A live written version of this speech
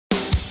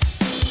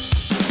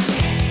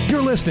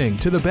You're listening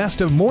to the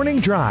best of Morning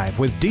Drive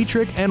with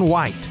Dietrich and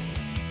White,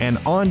 an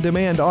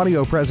on-demand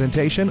audio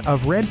presentation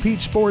of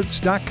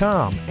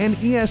RedPeachSports.com and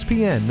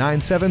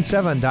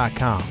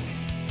ESPN977.com.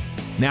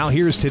 Now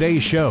here's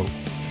today's show.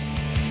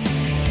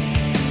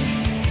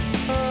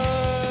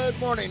 Good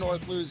morning,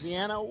 North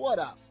Louisiana. What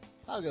up?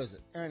 How goes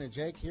it? Aaron and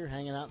Jake here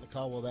hanging out in the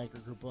Caldwell Banker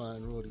Group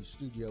and Realty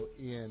Studio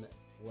in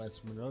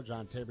West Monroe.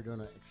 John Tabor doing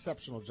an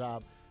exceptional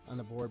job on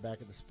the board back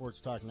at the Sports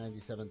Talk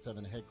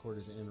 97.7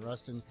 headquarters in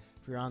Ruston.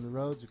 If you're on the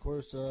roads, of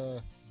course,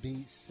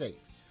 be safe.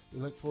 We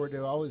look forward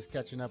to always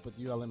catching up with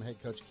ULM head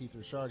coach Keith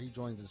Richard. He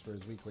joins us for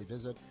his weekly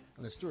visit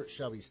on the Stuart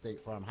Shelby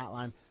State Farm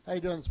Hotline. How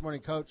you doing this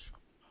morning, Coach?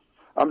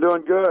 I'm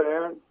doing good,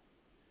 Aaron.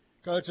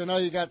 Coach, I know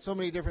you got so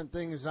many different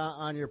things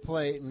on your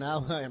plate, and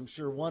now I'm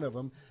sure one of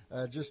them,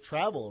 just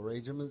travel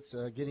arrangements,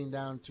 getting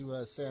down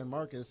to San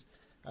Marcos.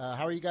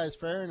 How are you guys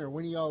faring, or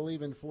when are you all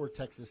leaving for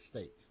Texas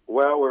State?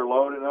 Well, we're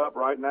loading up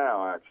right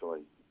now,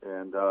 actually,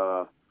 and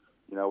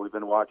we've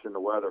been watching the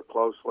weather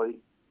closely,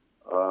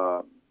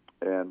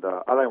 and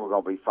I think we're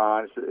going to be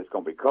fine. It's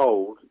going to be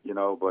cold,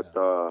 but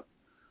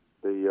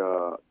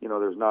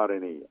there's not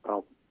any.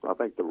 I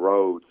think the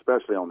roads,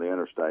 especially on the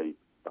interstate,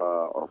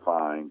 are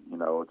fine.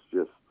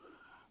 It's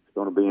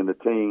going to be in the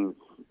teens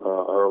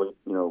early,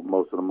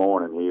 most of the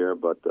morning here,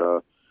 but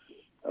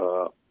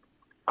I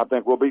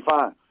think we'll be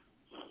fine.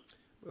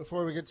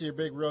 Before we get to your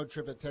big road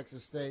trip at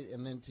Texas State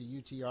and then to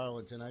UT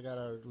Arlington,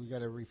 we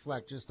gotta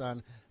reflect just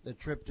on the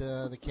trip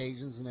to the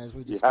Cajuns, and as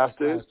we discussed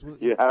last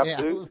week. You have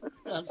to.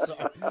 I'm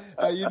sorry.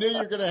 You knew you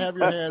were going to have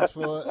your hands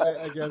full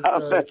against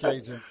the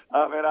Cajuns.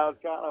 I was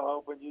kind of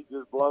hoping you'd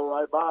just blow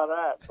right by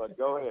that, but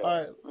go ahead. All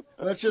right,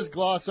 let's just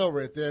gloss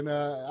over it then.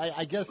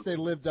 I guess they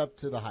lived up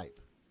to the hype.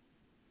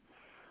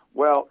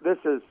 Well, this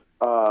is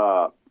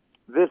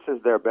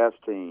their best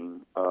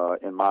team,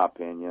 in my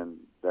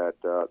opinion, that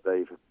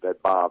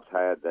Bob's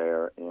had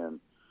there in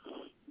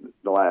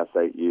the last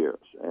 8 years,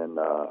 and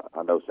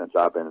I know since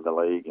I've been in the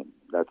league, and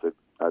that's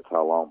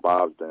how long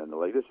Bob's been in the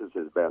league. This is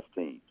his best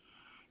team,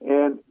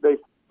 and they've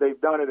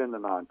done it in the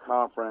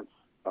non-conference.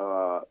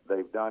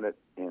 They've done it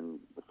in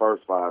the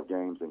first 5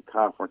 games in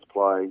conference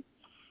play.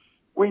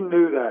 We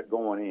knew that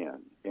going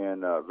in,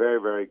 and a very,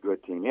 very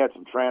good team. He had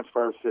some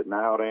transfers sitting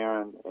out,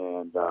 Aaron,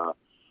 and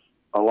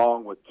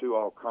along with 2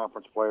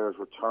 all-conference players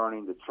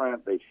returning,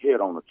 they've hit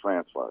on the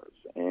transfers,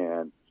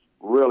 and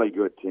really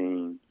good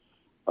team,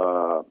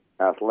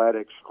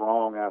 athletic,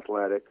 strong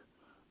athletic,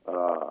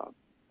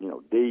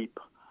 deep,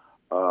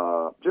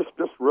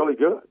 just really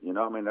good.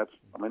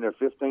 They're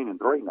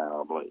 15-3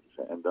 now, I believe,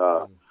 and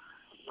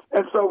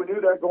so we knew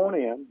that going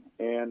in,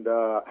 and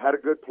had a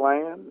good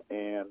plan,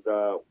 and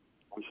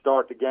we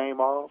start the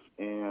game off,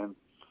 and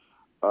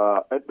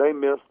they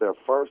missed their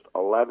first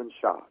 11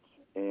 shots.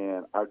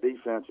 And our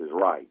defense is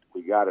right.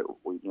 We got it.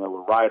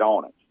 We're right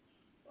on it,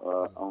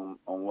 on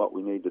what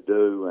we need to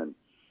do.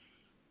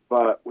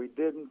 But we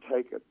didn't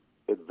take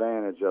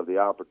advantage of the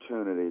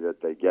opportunity that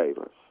they gave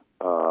us.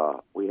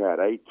 We had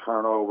 8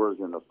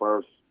 turnovers in the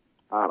first,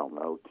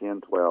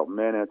 10, 12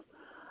 minutes.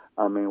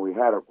 We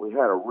had a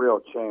real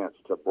chance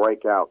to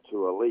break out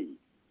to a lead.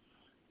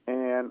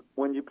 And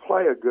when you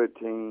play a good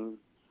team,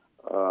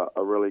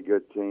 a really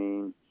good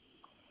team,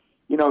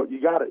 you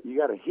got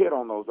to hit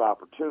on those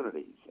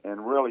opportunities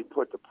and really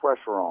put the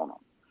pressure on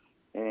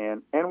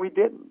them, and we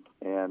didn't.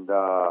 And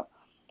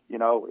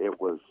it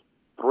was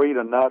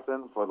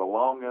 3-0 for the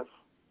longest.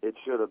 It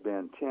should have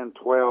been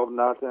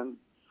 10-12-0.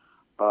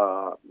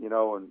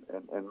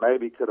 And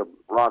maybe could have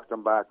rocked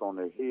them back on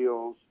their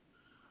heels.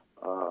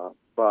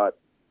 But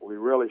we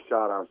really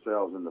shot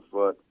ourselves in the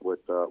foot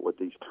with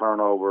these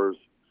turnovers,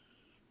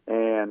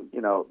 and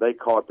they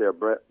caught their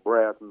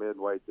breath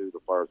midway through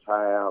the first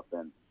half,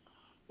 and.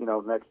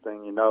 Next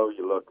thing you know,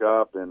 you look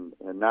up, and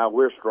now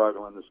we're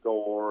struggling to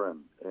score,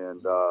 and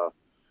we're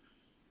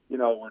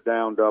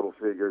down double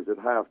figures at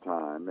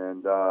halftime.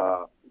 And,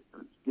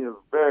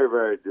 very,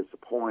 very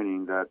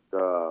disappointing that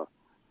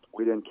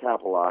we didn't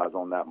capitalize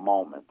on that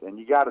moment. And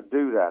you got to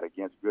do that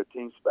against good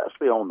teams,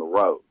 especially on the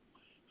road,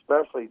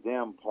 especially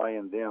them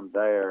playing them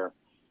there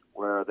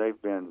where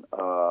they've been,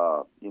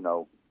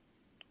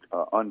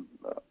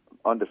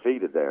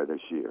 undefeated there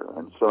this year.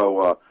 And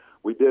so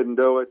we didn't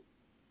do it.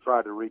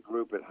 Tried to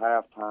regroup at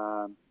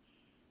halftime,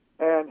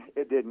 and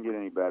it didn't get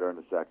any better in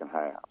the second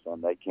half.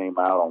 And they came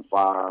out on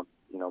fire,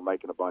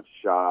 making a bunch of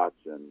shots,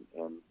 and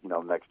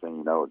next thing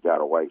you know, it got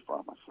away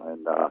from us.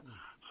 And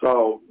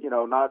so,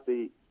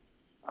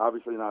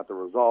 obviously not the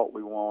result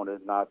we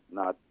wanted, not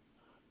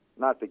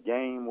the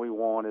game we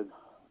wanted,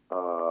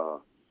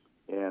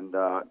 and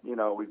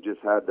we've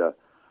just had to,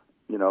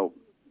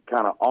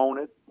 kind of own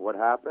it, what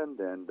happened,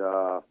 and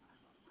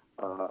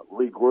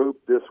regroup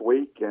this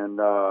week,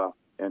 and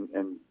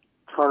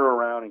turn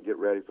around and get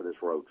ready for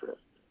this road trip.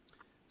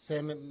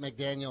 Sam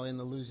McDaniel in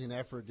the losing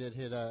effort did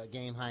hit a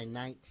game-high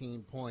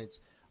 19 points.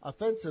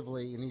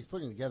 Offensively, and he's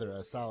putting together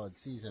a solid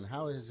season,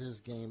 how has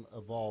his game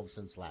evolved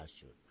since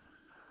last year?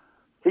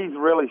 He's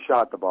really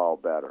shot the ball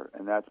better,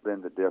 and that's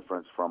been the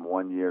difference from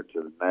one year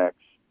to the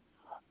next.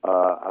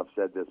 I've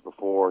said this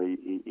before.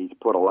 He's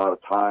put a lot of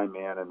time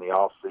in the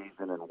off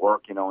season and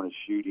working on his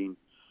shooting.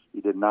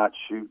 He did not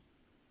shoot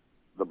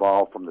the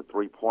ball from the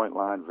 3-point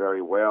line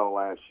very well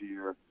last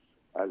year.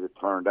 As it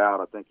turned out,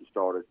 I think he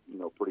started,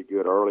 pretty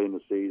good early in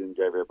the season,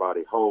 gave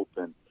everybody hope,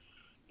 and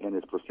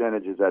his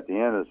percentages at the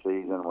end of the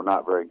season were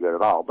not very good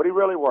at all. But he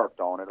really worked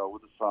on it over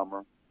the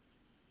summer,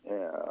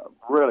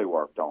 really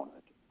worked on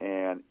it.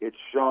 And it's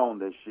shown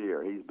this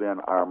year. He's been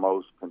our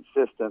most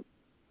consistent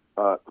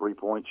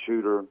 3-point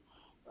shooter.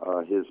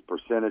 His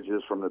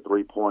percentages from the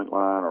 3-point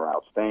line are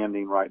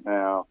outstanding right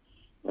now.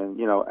 And,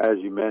 as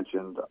you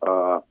mentioned,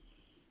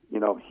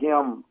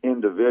 him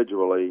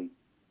individually,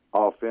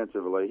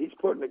 offensively, he's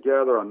putting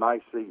together a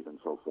nice season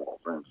so far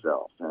for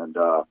himself. And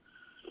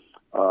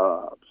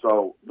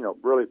so,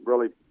 really,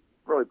 really,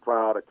 really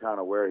proud of kind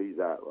of where he's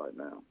at right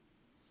now.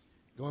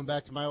 Going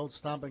back to my old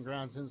stomping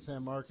grounds in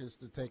San Marcos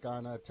to take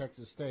on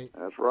Texas State.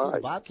 That's right. So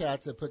the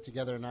Bobcats have put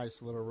together a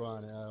nice little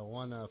run.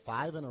 Won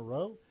 5 in a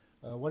row.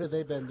 What have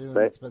they been doing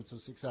that's been so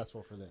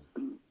successful for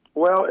them?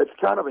 Well, it's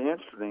kind of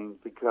interesting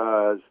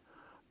because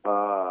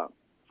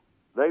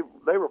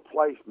they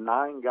replaced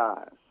 9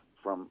 guys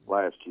from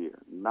last year,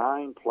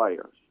 9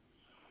 players.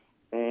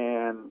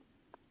 And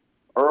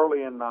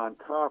early in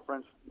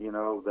non-conference,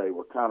 they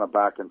were kind of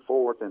back and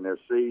forth in their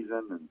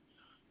season and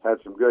had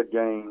some good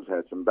games,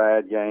 had some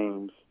bad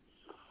games.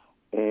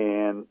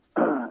 And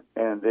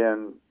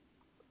then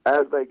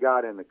as they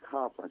got into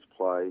conference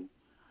play,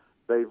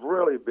 they've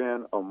really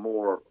been a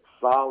more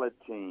solid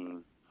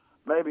team,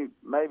 maybe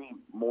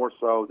more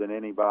so than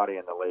anybody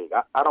in the league.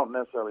 I don't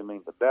necessarily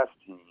mean the best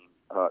team,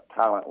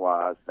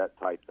 talent-wise, that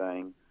type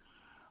thing,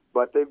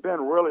 but they've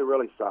been really,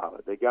 really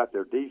solid. They got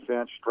their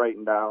defense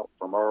straightened out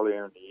from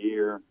earlier in the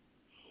year.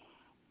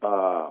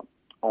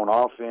 On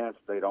offense,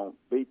 they don't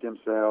beat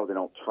themselves. They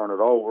don't turn it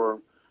over.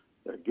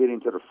 They're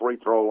getting to the free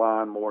throw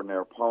line more than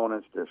their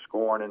opponents. They're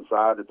scoring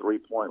inside the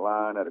 3-point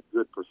line at a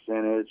good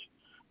percentage.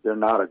 They're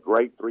not a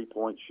great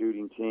 3-point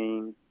shooting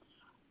team,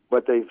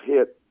 but they've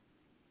hit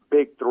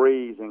big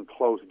threes in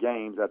close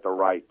games at the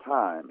right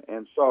time.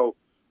 And so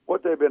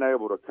what they've been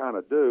able to kind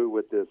of do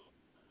with this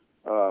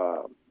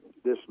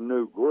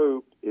new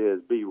group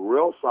is be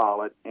real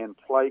solid and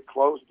play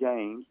close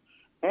games.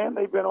 And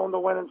they've been on the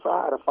winning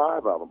side of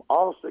 5 of them.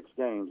 All 6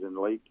 games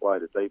in league play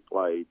that they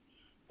played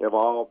have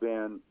all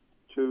been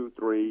 2,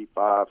 3,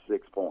 5,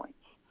 6 points,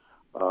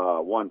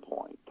 1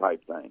 point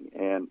type thing.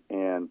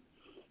 And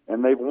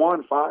they've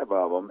won 5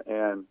 of them.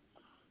 And,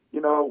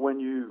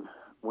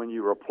 when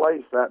you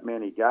replace that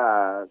many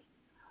guys,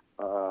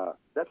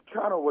 that's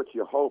kind of what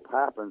you hope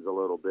happens a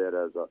little bit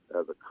as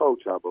a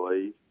coach, I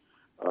believe,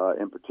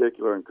 in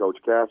particular in Coach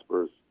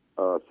Casper's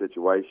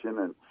situation.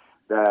 And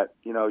that,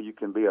 you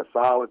can be a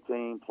solid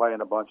team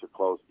playing a bunch of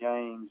close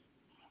games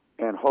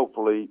and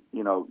hopefully,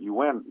 you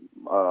win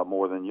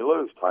more than you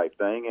lose type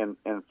thing.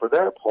 And for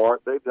their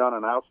part, they've done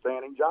an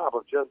outstanding job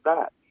of just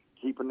that,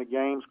 keeping the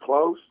games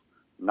close,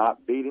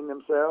 not beating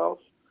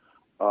themselves,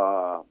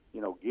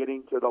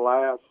 getting to the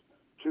last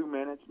 2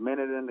 minute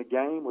in the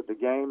game with the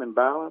game in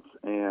balance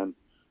and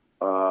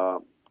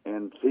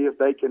see if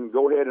they can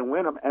go ahead and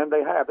win them. And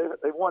they have.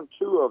 They've won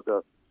 2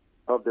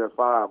 of their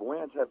 5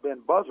 wins have been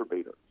buzzer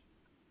beaters.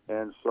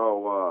 And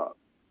so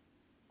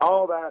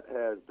all that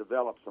has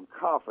developed some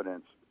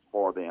confidence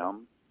for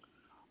them,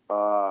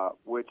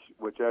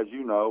 which as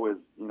you know, is,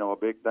 a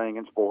big thing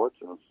in sports,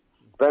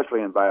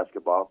 especially in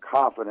basketball,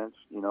 confidence,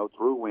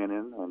 through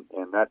winning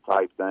and that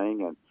type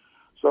thing. And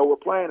so we're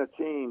playing a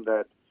team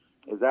that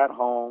is at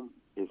home,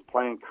 is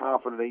playing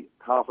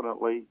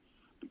confidently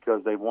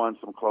because they've won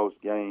some close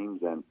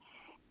games. And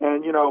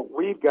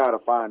we've got to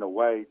find a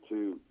way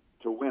to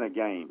win a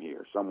game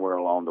here somewhere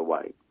along the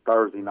way,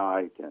 Thursday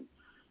night, and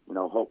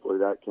hopefully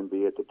that can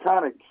be it to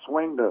kind of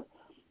swing the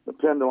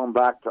pendulum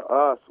back to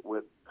us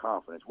with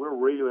confidence. We're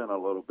reeling a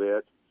little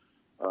bit,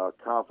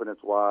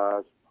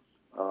 confidence-wise,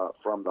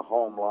 from the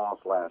home loss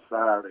last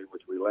Saturday,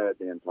 which we led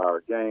the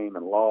entire game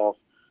and lost,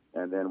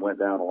 and then went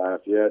down to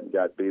Lafayette and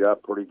got beat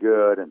up pretty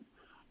good. And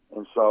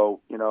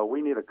so,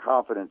 we need a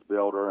confidence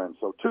builder. And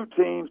so 2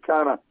 teams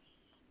kind of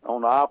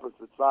on the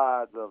opposite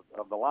sides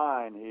of the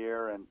line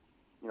here and,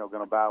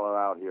 going to battle it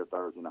out here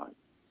Thursday night.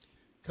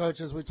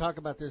 Coach, as we talk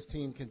about this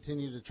team,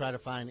 continue to try to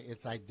find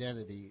its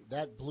identity.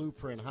 That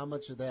blueprint, how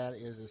much of that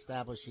is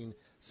establishing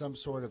some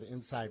sort of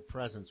inside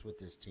presence with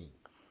this team?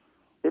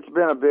 It's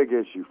been a big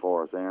issue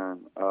for us,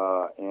 Aaron,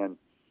 and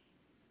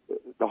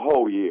the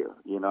whole year.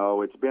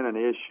 It's been an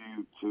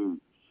issue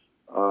to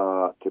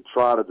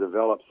try to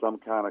develop some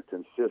kind of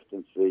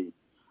consistency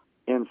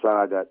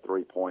inside that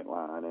 3-point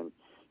line. And,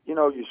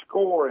 you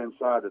score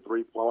inside the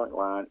 3-point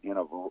line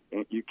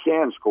you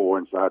can score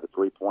inside the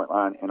 3-point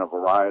line in a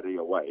variety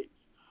of ways.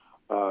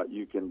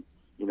 You can,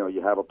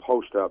 you have a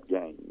post-up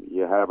game.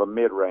 You have a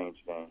mid-range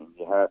game.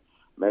 You have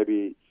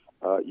maybe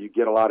you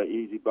get a lot of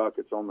easy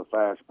buckets on the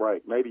fast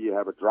break. Maybe you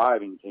have a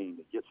driving team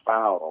that gets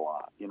fouled a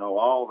lot.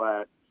 All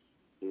that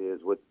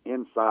is with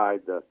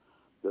inside the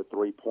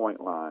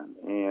 3-point line.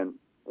 And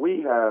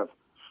we have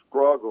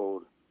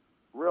struggled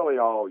really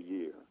all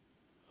year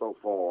so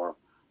far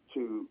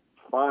to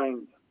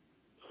find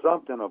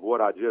something of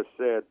what I just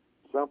said,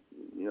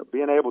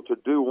 being able to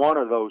do one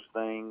of those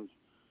things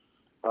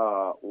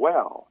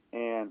well.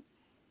 And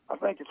I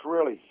think it's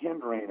really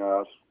hindering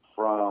us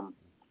from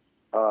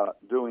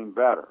doing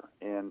better.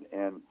 And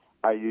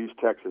I use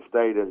Texas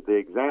State as the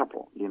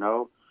example,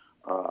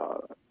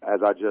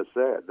 as I just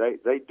said.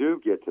 They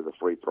do get to the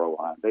free throw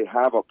line. They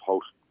have a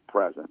post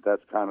presence.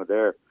 That's kind of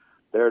their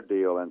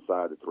deal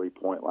inside the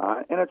three-point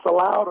line. And it's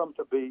allowed them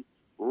to be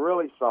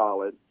really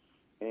solid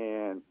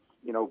and,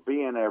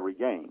 be in every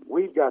game.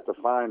 We've got to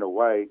find a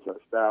way to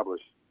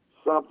establish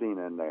something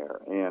in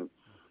there. And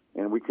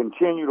we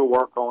continue to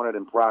work on it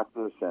in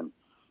practice, and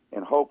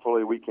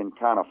hopefully we can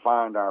kind of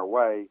find our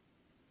way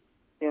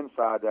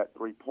inside that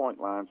three-point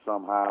line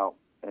somehow,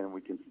 and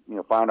we can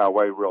find our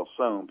way real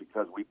soon,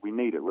 because we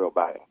need it real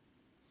bad.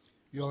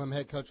 ULM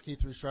head coach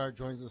Keith Richard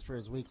joins us for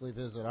his weekly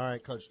visit. All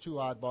right, Coach, 2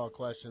 oddball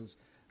questions.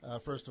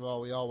 First of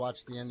all, we all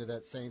watched the end of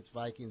that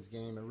Saints-Vikings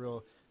game, a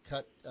real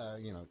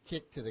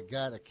kick to the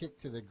gut, a kick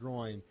to the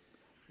groin.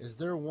 Is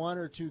there 1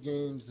 or 2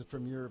 games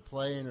from your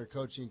playing or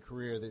coaching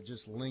career that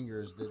just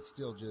lingers, that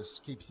still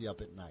just keeps you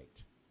up at night?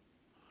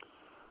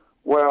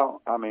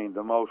 Well, I mean,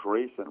 the most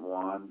recent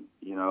one,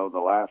 the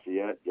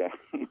Lafayette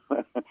game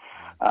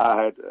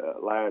I had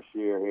last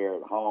year here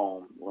at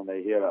home, when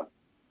they hit a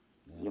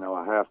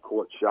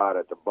half-court shot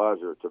at the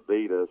buzzer to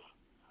beat us.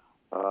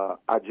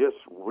 I just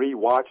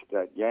rewatched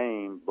that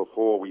game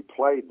before we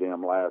played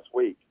them last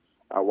week.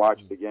 I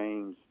watched the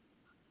games,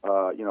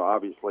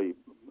 obviously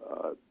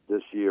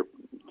this year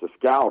to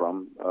scout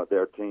them,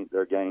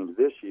 their games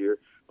this year.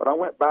 But I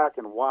went back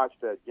and watched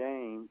that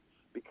game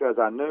because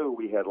I knew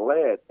we had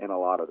led in a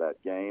lot of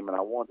that game, and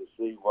I wanted to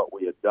see what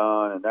we had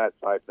done and that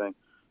type thing.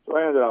 So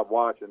I ended up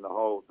watching the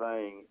whole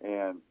thing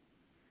and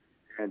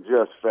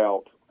just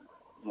felt,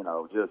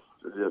 just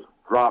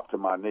dropped to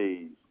my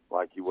knees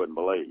like you wouldn't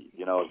believe,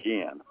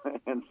 again.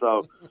 And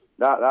so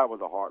that was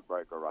a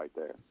heartbreaker right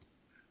there.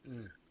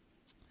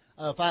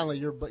 Finally,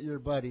 your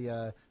buddy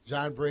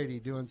John Brady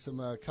doing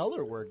some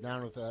color work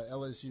down with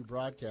LSU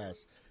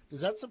broadcasts.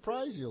 Does that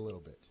surprise you a little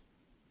bit?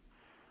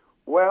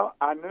 Well,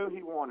 I knew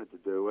he wanted to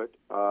do it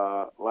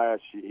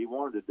last year. He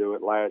wanted to do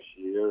it last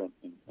year,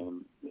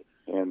 and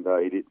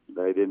they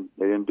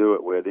didn't do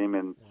it with him,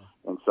 and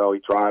so he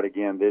tried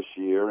again this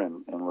year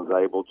and was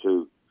able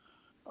to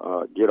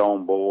get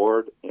on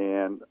board.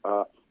 And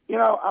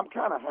I'm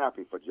kind of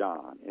happy for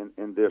John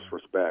in this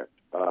respect.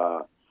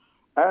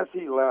 As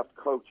he left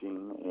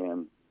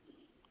coaching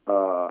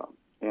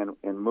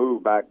and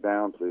moved back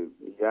down to,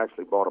 he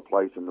actually bought a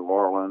place in New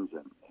Orleans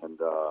and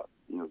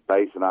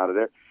basing out of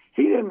there.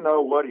 He didn't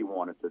know what he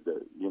wanted to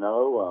do,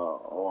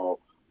 or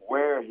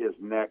where his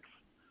next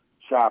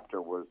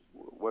chapter was,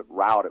 what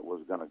route it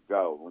was going to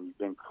go when you've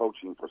been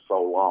coaching for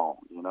so long,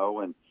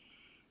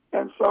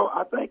 and so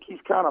I think he's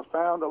kind of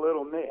found a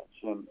little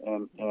niche, and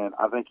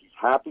I think he's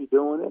happy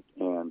doing it,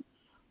 and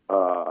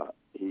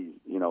he's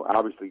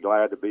obviously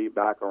glad to be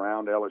back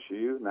around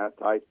LSU and that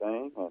type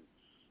thing,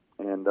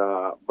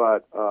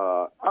 but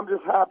I'm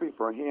just happy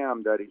for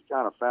him that he's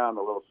kind of found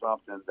a little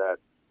something that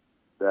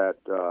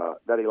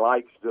he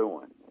likes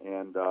doing,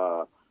 and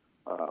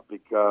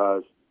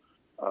because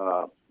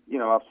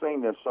I've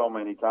seen this so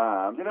many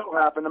times, and it'll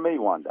happen to me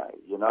one day,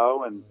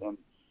 and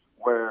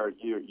where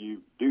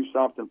you do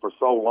something for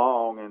so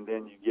long and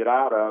then you get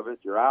out of it,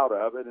 you're out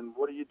of it, and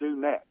what do you do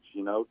next,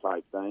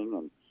 type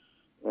thing,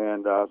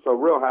 and so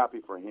real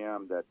happy for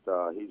him that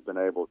he's been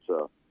able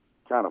to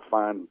kind of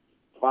find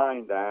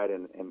that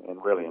and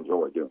really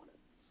enjoy doing it.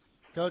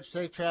 Coach,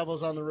 safe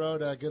travels on the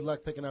road. Good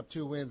luck picking up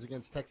 2 wins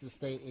against Texas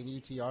State and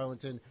UT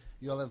Arlington.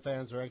 ULM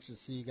fans are anxious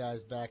to see you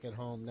guys back at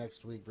home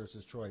next week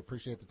versus Troy.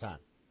 Appreciate the time.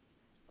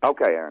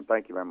 Okay, Aaron.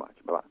 Thank you very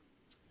much. Bye-bye.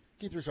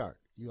 Keith Richard,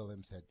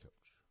 ULM's head coach.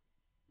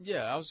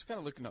 Yeah, I was kind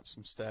of looking up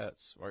some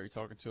stats while you're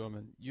talking to him,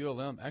 and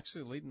ULM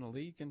actually leading the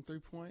league in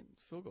three-point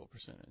field goal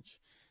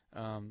percentage,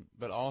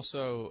 but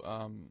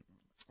also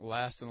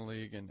last in the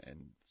league in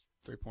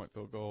three-point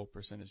field goal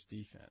percentage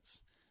defense.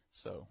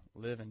 So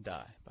live and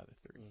die by the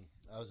three.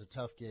 That was a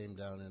tough game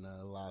down in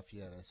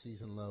Lafayette. A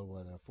season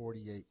low,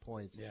 48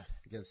 points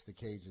against the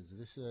Cajuns.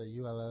 This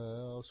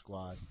ULL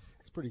squad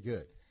is pretty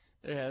good.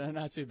 Yeah, they're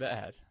not too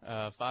bad.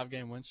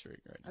 5-game win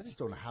streak right now. I just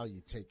don't know how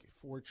you take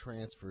 4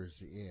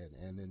 transfers in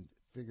and then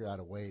figure out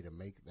a way to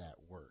make that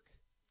work.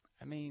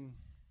 I mean,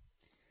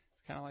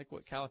 it's kind of like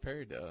what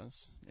Calipari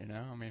does. I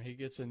mean, he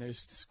gets a new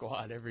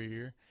squad every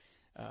year.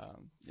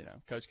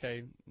 Coach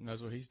K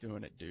knows what he's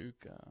doing at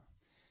Duke.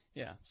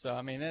 Yeah, so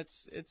I mean,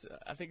 it's.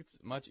 I think it's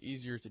much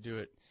easier to do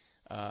it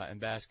in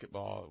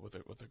basketball with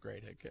a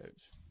great head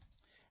coach.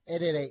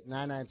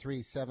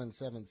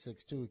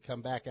 888-993-7762.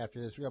 Come back after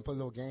this. We're gonna play a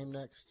little game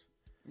next.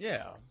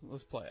 Yeah,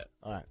 let's play it.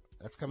 All right,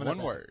 that's coming up.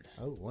 One word.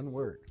 Oh, one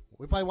word.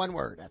 We play one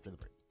word after the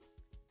break.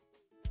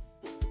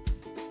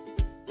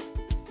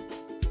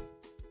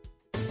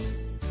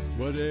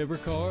 Whatever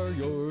car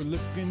you're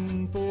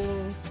looking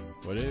for,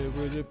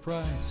 whatever the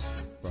price,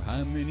 for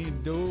how many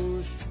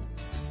doors,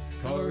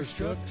 cars,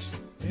 trucks,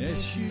 and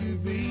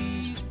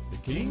SUVs, the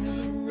king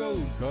of the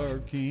road, Car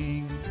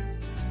King.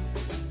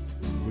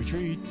 We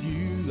treat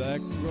you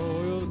like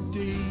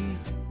royalty.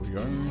 We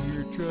earn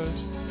your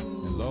trust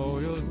and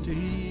loyalty.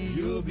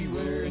 You'll be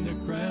wearing the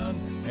crown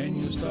and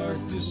you'll start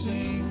to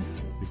sing.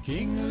 The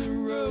king of the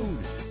road,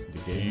 the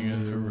king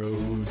of the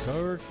road,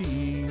 Car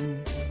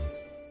King.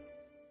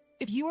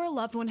 If you or a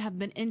loved one have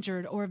been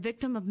injured or a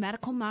victim of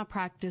medical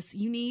malpractice,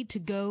 you need to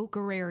go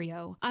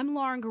Guerrero. I'm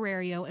Lauren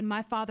Guerrero, and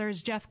my father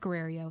is Jeff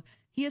Guerrero.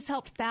 He has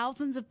helped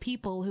thousands of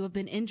people who have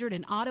been injured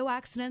in auto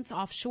accidents,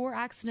 offshore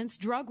accidents,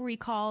 drug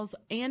recalls,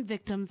 and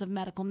victims of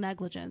medical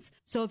negligence.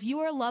 So if you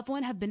or a loved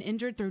one have been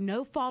injured through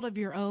no fault of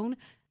your own,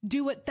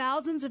 do what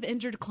thousands of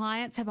injured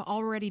clients have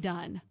already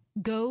done.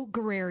 Go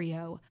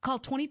Guerrero. Call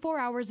 24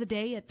 hours a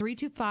day at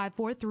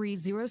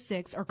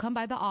 325-4306 or come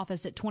by the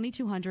office at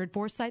 2200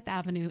 Forsyth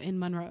Avenue in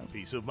Monroe.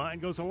 Peace of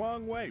mind goes a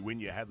long way when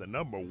you have the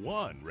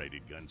 #1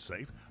 rated gun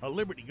safe, a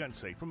Liberty gun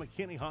safe from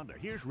McKinney Honda.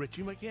 Here's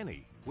Richie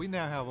McKinney. We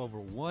now have over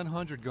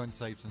 100 gun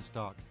safes in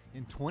stock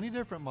in 20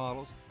 different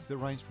models that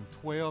range from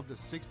 12 to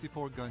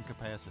 64 gun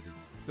capacity.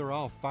 They're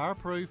all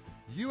fireproof,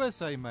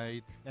 USA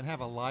made, and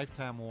have a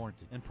lifetime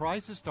warranty. And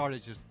prices start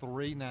at just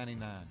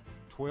 $3.99.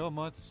 12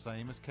 months,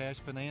 same as cash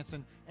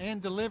financing,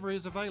 and delivery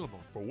is available.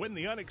 For when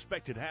the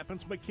unexpected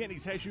happens,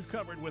 McKinney's has you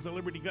covered with a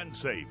Liberty gun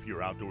safe,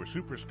 your outdoor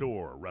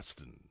superstore,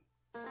 Ruston.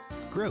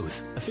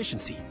 Growth,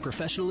 efficiency,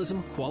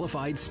 professionalism,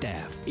 qualified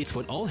staff. It's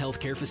what all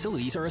healthcare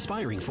facilities are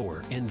aspiring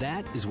for, and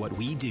that is what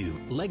we do.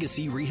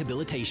 Legacy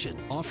Rehabilitation,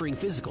 offering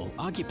physical,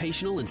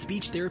 occupational, and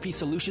speech therapy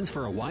solutions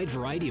for a wide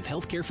variety of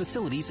healthcare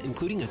facilities,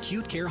 including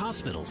acute care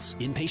hospitals,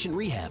 inpatient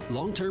rehab,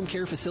 long-term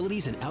care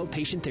facilities, and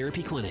outpatient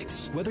therapy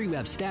clinics. Whether you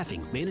have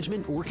staffing,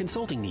 management, or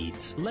consulting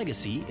needs,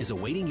 Legacy is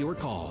awaiting your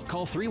call.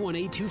 Call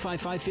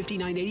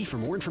 318-255-5980 for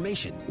more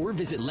information, or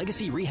visit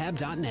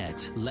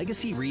legacyrehab.net.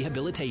 Legacy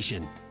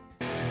Rehabilitation.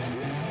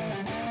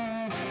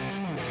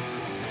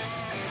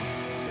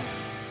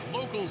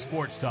 Local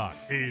Sports Talk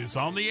is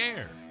on the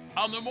air.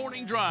 On the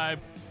Morning Drive,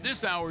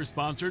 this hour is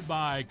sponsored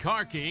by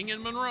Car King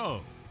in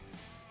Monroe.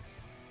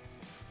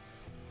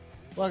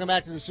 Welcome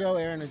back to the show.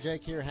 Aaron and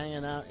Jake here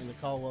hanging out in the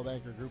Caldwell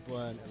Banker Group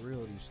 1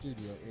 Realty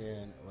Studio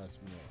in West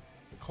Monroe.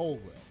 The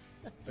Coldwell.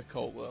 The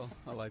Coldwell.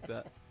 I like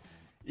that.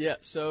 Yeah,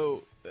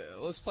 so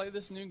let's play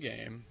this new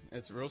game.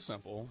 It's real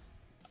simple.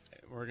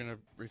 We're going to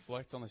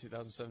reflect on the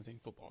 2017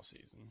 football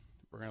season.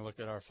 We're going to look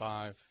at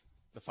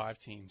the five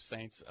teams,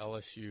 Saints,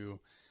 LSU,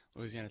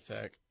 Louisiana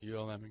Tech,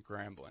 ULM, and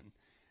Grambling.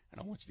 And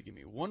I want you to give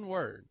me one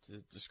word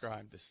to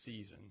describe the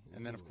season.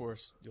 And then, of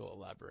course, you'll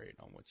elaborate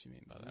on what you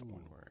mean by that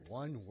one word.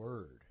 One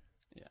word.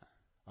 Yeah.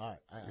 All right.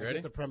 I ready?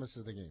 get the premise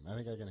of the game. I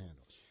think I can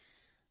handle it.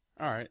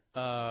 All right.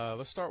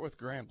 Let's start with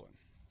Grambling.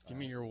 Give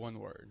me your one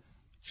word.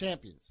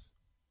 Champions.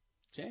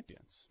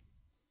 Champions.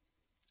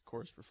 Of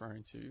course,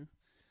 referring to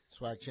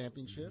SWAC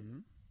championship.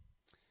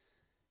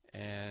 Mm-hmm.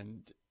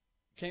 And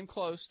came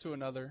close to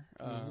another,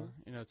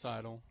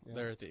 title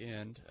there at the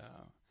end.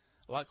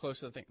 A lot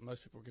closer than I think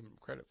most people give him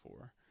credit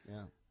for.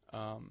 Yeah.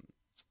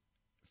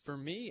 For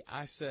me,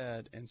 I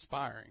said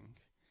inspiring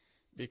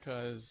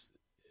because,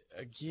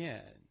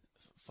 again,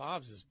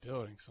 Fobbs is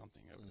building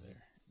something over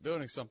there,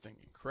 building something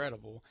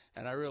incredible.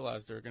 And I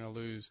realized they're going to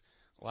lose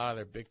a lot of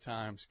their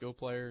big-time skill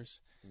players,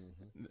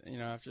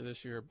 after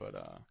this year. But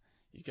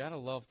you got to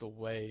love the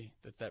way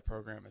that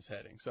program is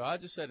heading. So I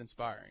just said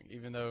inspiring,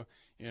 even though,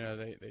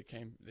 they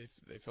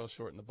fell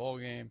short in the bowl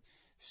game.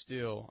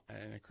 Still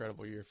an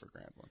incredible year for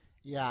Grambling.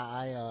 Yeah,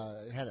 I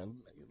had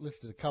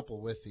listed a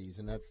couple with these,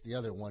 and that's the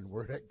other one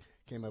word I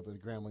came up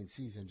with Grambling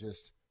season,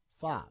 just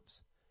Fobbs.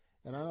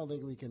 And I don't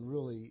think we can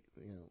really,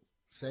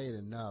 say it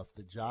enough,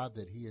 the job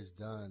that he has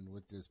done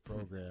with this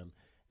program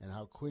and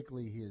how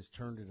quickly he has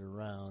turned it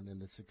around and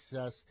the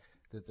success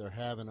that they're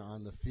having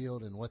on the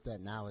field and what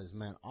that now has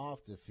meant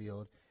off the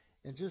field.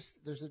 And just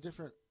there's a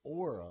different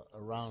aura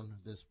around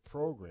this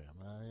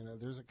program.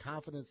 There's a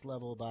confidence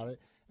level about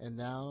it. And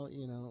now,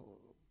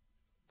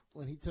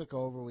 when he took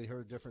over, we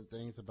heard different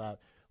things about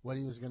what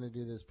he was going to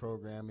do this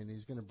program, and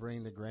he's going to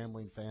bring the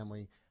Grambling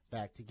family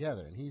back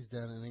together. And he's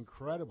done an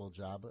incredible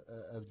job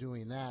of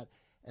doing that.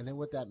 And then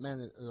what that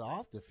meant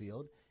off the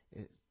field,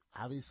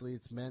 obviously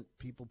it's meant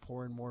people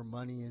pouring more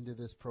money into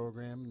this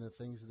program and the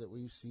things that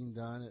we've seen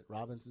done at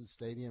Robinson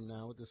Stadium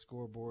now with the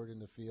scoreboard in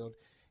the field.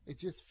 It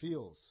just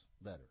feels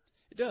better.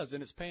 It does,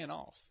 and it's paying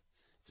off.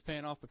 It's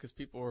paying off because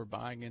people are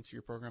buying into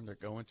your program. They're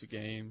going to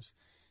games.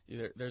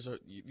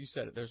 You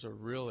said it, there's a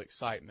real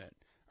excitement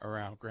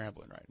around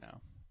Grambling right now.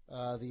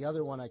 The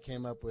other one I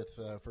came up with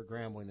for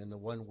Grambling in the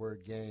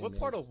one-word game. What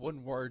part of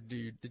one word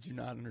did you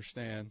not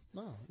understand?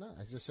 No.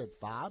 I just said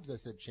Fobbs. I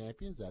said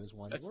champions. That is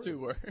one word. That's 2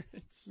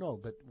 words. No,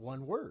 but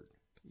one word.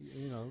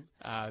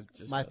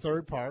 My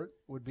third part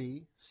would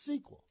be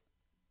sequel.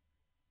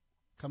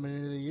 Coming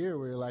into the year,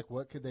 we were like,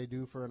 what could they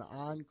do for an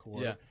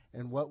encore? Yeah.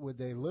 And what would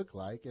they look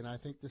like? And I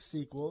think the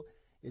sequel,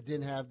 it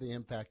didn't have the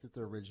impact that the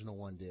original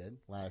one did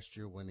last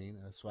year, winning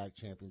a SWAC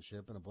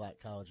championship and a Black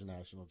College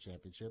National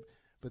Championship.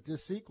 But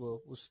this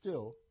sequel was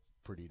still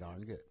pretty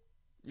darn good.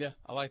 Yeah,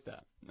 I like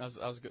that. That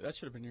was good. That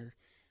should have been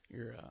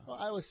Well,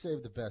 I always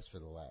save the best for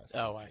the last.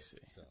 Oh, I see.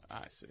 So.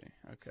 I see.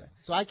 Okay.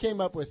 So I came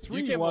up with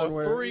three one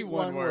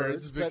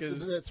words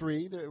because the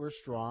three that were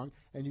strong,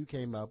 and you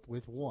came up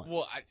with one.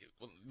 Well,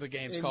 the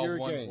game's called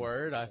One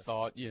Word. I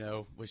thought,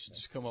 we should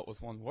just come up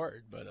with one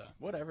word, but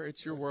whatever.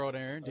 It's your world,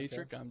 Aaron.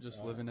 Dietrich. I'm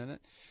just living in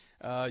it.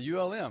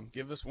 ULM,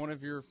 give us one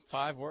of your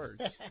 5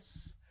 words.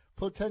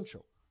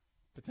 Potential.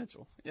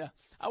 Yeah.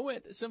 I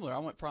went similar. I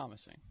went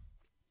promising.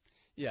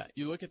 Yeah.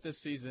 You look at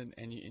this season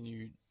and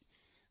you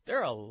there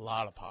are a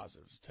lot of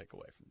positives to take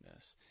away from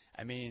this.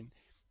 I mean,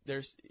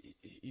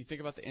 you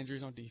think about the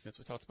injuries on defense.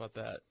 We talked about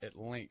that at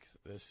length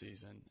this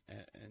season,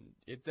 and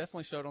it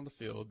definitely showed on the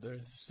field. The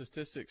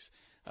statistics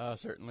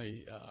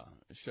certainly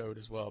showed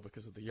as well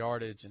because of the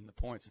yardage and the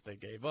points that they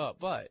gave up.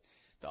 But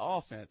the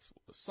offense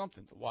was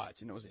something to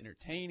watch, and it was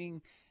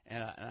entertaining.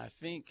 And I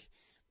think,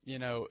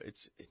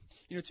 it's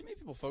too many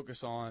people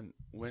focus on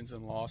wins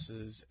and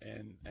losses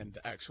and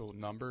the actual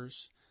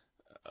numbers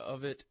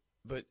of it.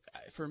 But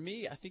for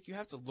me, I think you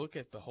have to look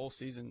at the whole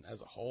season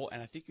as a whole,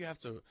 and I think you have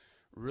to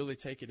really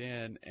take it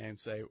in and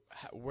say,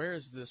 where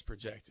is this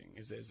projecting?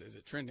 Is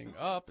it trending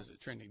up? Is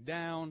it trending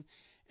down?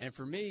 And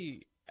for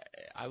me,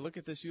 I look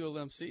at this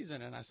ULM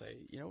season and I say,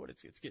 you know what,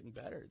 it's getting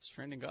better. It's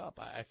trending up.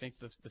 I think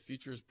the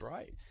future is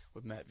bright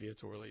with Matt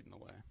Viator leading the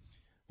way.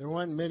 There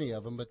weren't many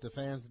of them, but the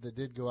fans that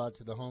did go out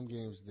to the home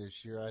games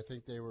this year, I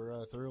think they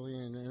were thoroughly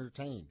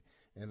entertained,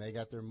 and they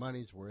got their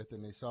money's worth,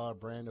 and they saw a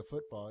brand of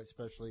football,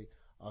 especially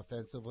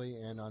offensively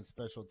and on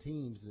special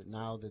teams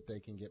that they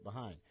can get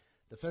behind.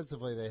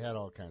 Defensively, they had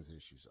all kinds of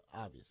issues,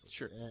 obviously.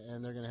 Sure.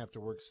 And they're going to have to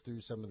work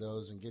through some of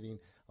those, and getting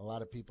a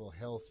lot of people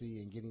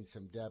healthy and getting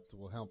some depth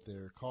will help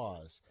their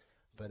cause.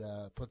 But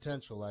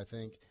potential, I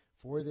think,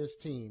 for this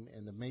team,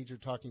 and the major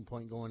talking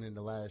point going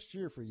into last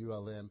year for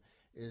ULM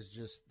is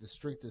just the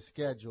strength of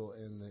schedule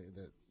and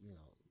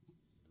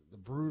the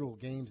brutal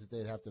games that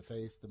they'd have to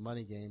face, the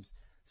money games.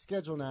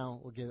 Schedule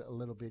now will get a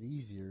little bit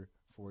easier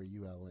for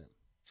ULM.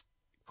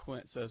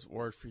 Quint says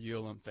word for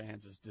ULM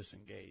fans is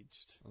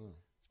disengaged.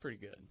 It's pretty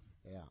good.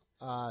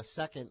 Yeah.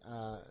 Second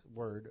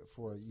word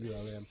for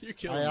ULM. You're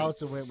killing me. I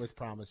also went with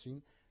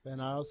promising,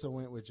 and I also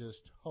went with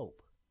just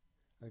hope.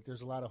 Like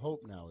there's a lot of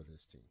hope now with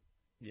this team.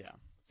 Yeah.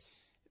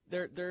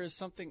 There is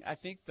something. I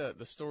think the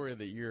story of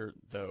the year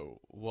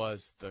though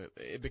was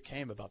it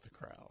became about the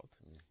crowd.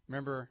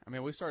 Remember, I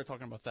mean, we started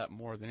talking about that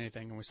more than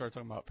anything, and we started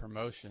talking about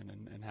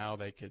promotion and how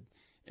they could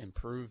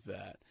improve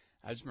that.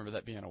 I just remember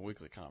that being a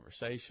weekly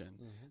conversation.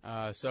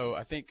 Mm-hmm. So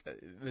I think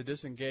the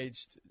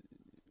disengaged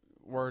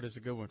word is a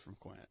good one from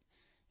Quint,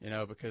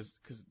 because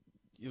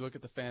you look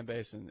at the fan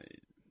base and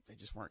they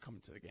just weren't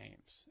coming to the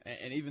games.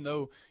 And even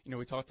though,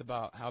 we talked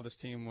about how this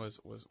team was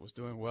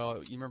doing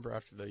well, you remember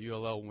after the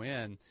ULL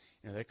win,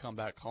 they come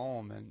back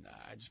home, and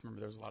I just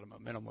remember there was a lot of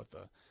momentum with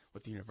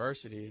the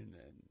university,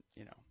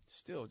 and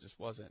still just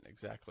wasn't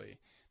exactly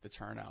the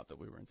turnout that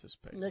we were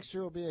anticipating. Next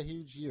year will be a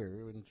huge year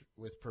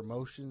with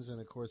promotions and,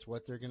 of course,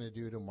 what they're going to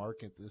do to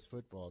market this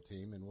football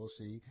team, and we'll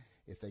see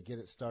if they get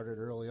it started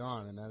early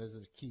on, and that is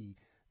the key.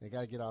 They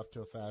got to get off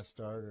to a fast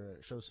start or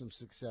show some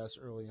success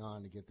early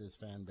on to get this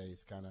fan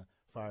base kind of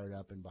fired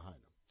up and behind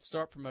them.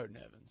 Start promoting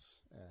Evans.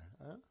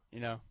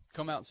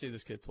 Come out and see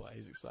this kid play.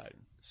 He's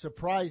exciting.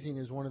 Surprising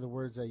is one of the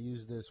words I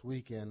used this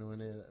weekend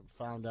when I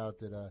found out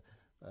that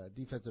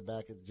defensive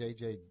back at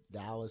J.J.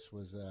 Dallas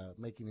was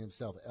making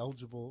himself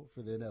eligible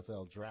for the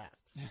NFL draft.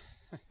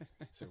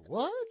 So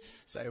what?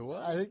 Say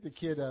what? I think the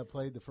kid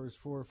played the first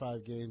 4 or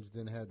 5 games,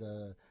 then had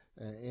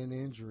an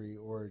injury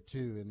or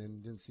two, and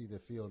then didn't see the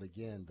field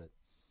again. But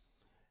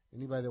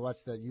anybody that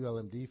watched that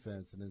ULM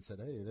defense and then said,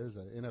 hey, there's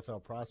an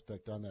NFL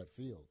prospect on that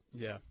field.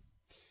 Yeah.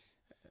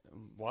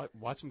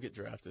 Watch him get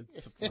drafted.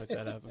 Something like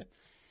that happen.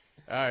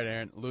 All right,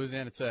 Aaron.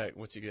 Louisiana Tech,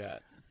 what you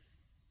got?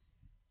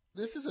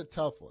 This is a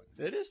tough one.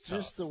 It is tough.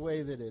 Just the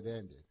way that it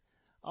ended.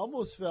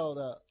 Almost felt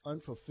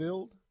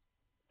unfulfilled.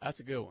 That's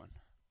a good one.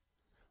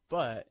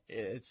 But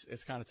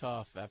it's kind of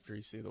tough after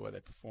you see the way they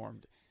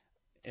performed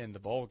in the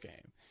bowl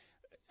game.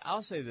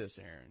 I'll say this,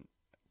 Aaron.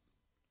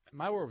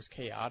 My word was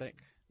chaotic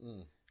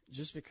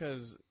just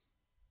because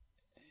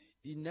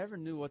you never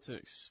knew what to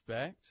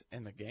expect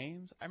in the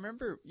games. I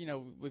remember,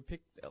 we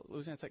picked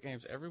Louisiana Tech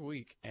games every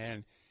week,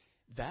 and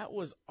that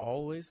was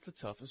always the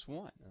toughest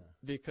one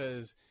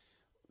because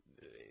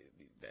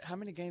how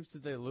many games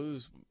did they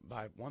lose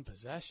by one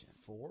possession?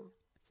 4?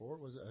 4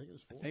 was it? I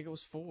think it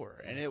was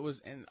 4. I think it was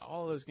 4, and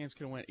all of those games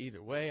could have went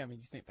either way. I mean,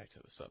 you think back to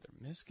the Southern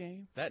Miss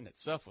game, that in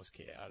itself was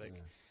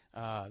chaotic.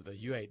 The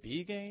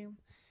UAB game,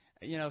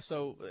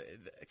 so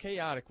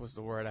chaotic was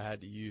the word I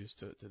had to use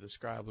to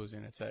describe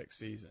Louisiana Tech's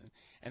season,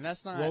 and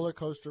that's not roller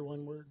coaster.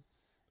 One word.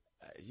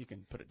 You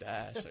can put a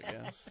dash, I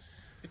guess.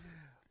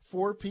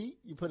 4 Pete,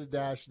 you put a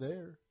dash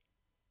there.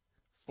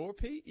 4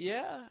 Pete,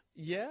 yeah,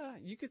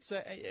 you could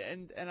say,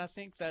 and I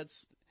think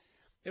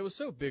it was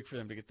so big for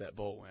them to get that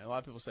bowl win. A lot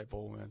of people say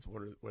bowl wins,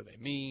 what do they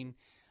mean?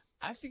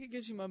 I think it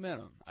gives you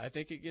momentum. I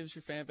think it gives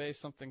your fan base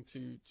something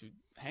to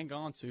hang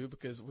on to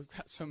because we've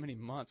got so many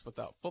months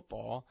without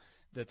football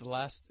that the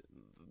last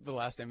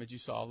image you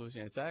saw of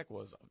Louisiana Tech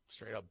was a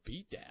straight up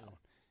beat down.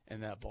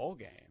 in that bowl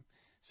game.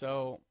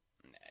 So,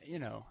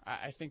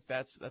 I think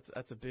that's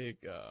a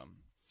big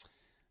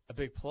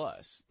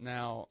plus.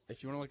 Now,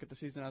 if you want to look at the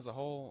season as a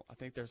whole, I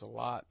think there's a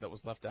lot that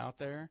was left out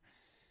there.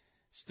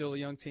 Still a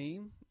young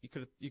team. You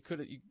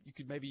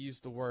could maybe use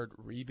the word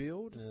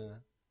rebuild.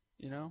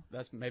 Yeah.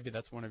 That's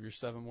one of your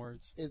 7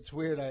 words. It's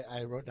weird.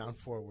 I wrote down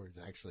 4 words,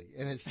 actually.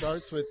 And it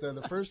starts with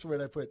the first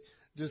word I put,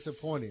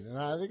 disappointing. And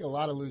I think a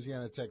lot of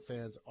Louisiana Tech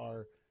fans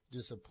are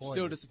disappointed.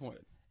 Still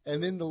disappointed.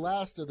 And then the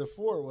last of the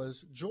 4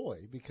 was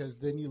joy, because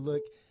then you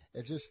look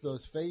at just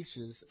those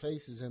faces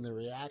and the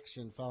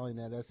reaction following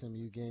that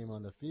SMU game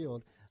on the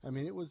field. I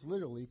mean, it was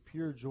literally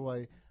pure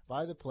joy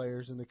by the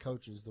players and the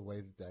coaches the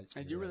way that.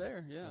 And you were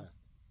there,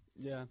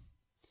 yeah.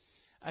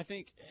 I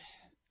think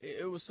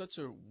it was such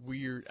a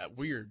weird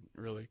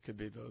really could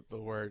be the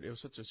word. It was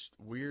such a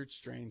weird,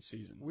 strange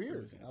season.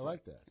 Weird. I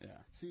like that. Yeah.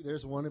 See,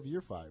 there's one of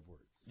your 5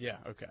 words. Yeah,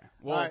 okay.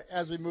 Well, all right,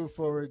 as we move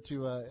forward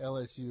to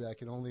LSU, I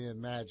can only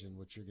imagine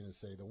what you're going to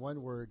say. The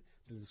one word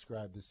to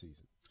describe the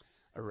season.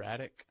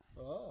 Erratic.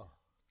 Oh.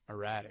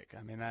 Erratic.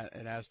 I mean,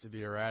 it has to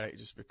be erratic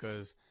just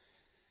because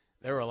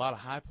there were a lot of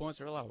high points,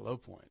 there were a lot of low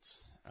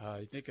points.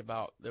 You think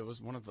about it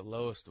was one of the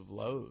lowest of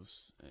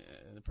lows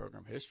in the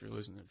program history,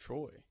 losing to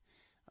Troy.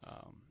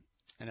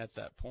 And at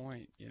that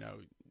point, you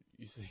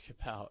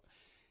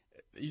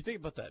think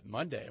about that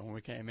Monday when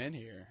we came in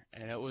here,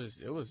 and it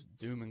was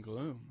doom and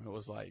gloom. It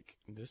was like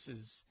this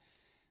is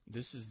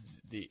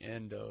the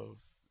end of,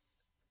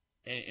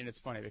 and it's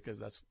funny because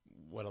that's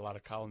what a lot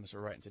of columnists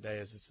are writing today.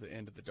 Is it's the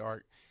end of the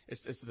dark.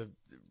 It's the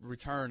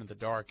return of the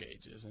dark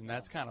ages, and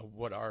that's kind of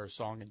what our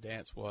song and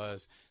dance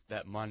was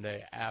that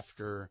Monday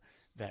after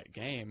that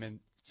game. And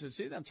to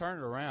see them turn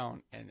it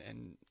around,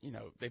 and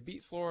they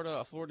beat Florida,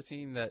 a Florida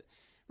team that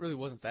really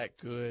wasn't that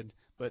good,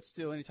 but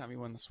still, anytime you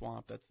win the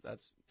Swamp,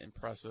 that's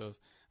impressive.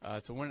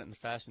 To win it in the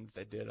fashion that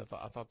they did,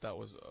 I thought that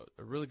was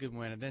a really good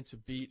win. And then to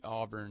beat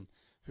Auburn,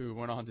 who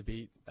went on to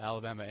beat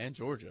Alabama and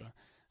Georgia,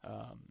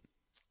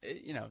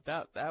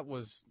 that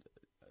was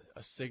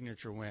a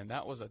signature win.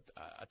 That was a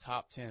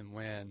top 10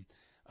 win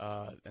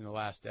in the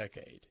last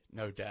decade,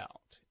 no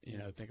doubt.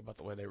 Think about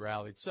the way they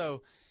rallied.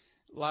 So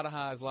a lot of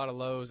highs, a lot of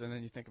lows, and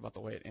then you think about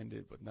the way it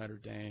ended with Notre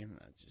Dame.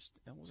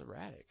 It was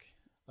erratic.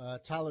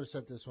 Tyler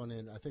sent this one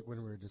in, I think,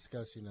 when we were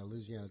discussing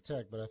Louisiana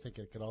Tech, but I think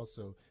it could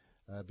also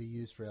be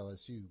used for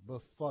LSU.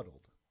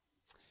 Befuddled.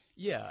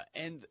 Yeah,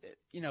 and,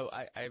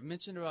 I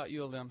mentioned about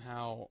ULM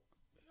how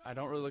I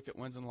don't really look at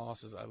wins and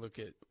losses. I look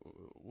at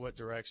what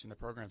direction the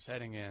program's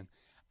heading in.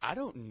 I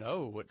don't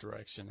know what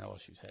direction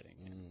LSU's heading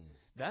in.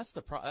 That's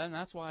the and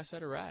that's why I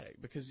said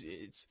erratic, because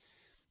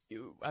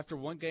after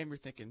one game you're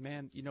thinking,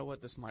 man, you know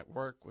what, this might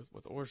work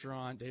with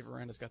Orgeron. Dave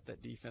Aranda's got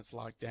that defense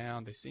locked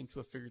down. They seem to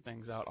have figured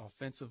things out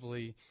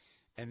offensively.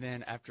 And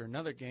then after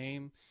another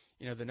game,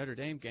 the Notre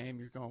Dame game,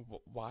 you're going,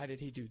 well, why did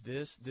he do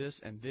this,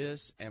 and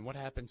this, and what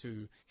happened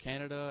to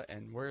Canada,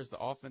 and where's the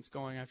offense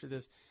going after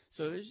this?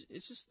 So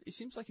it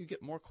seems like you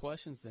get more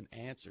questions than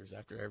answers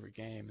after every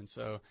game, and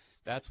so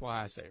that's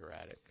why I say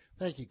erratic.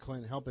 Thank you,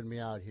 Clint, helping me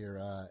out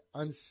here.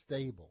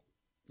 Unstable.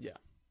 Yeah.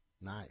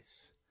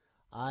 Nice.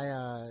 I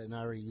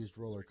already used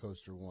roller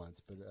coaster once,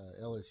 but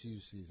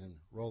LSU season,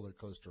 roller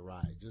coaster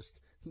ride. Just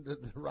the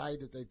ride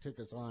that they took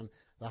us on,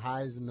 the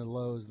highs and the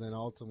lows, then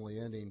ultimately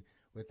ending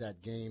with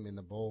that game in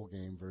the bowl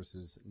game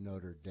versus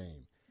Notre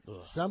Dame. Ugh.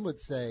 Some would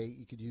say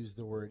you could use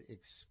the word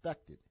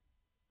expected.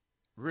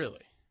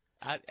 Really?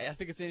 I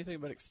think it's anything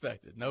but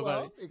expected.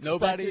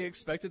 Nobody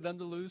expected them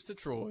to lose to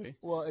Troy.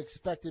 Well,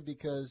 expected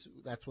because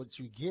that's what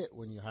you get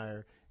when you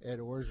hire Ed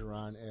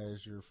Orgeron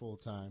as your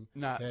full-time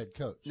head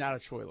coach. Not a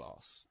Troy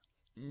loss.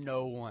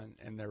 No one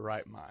in their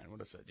right mind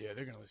would have said, yeah,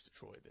 they're going to lose to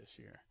Troy this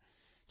year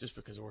just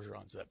because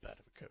Orgeron's that bad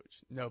of a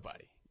coach.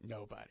 Nobody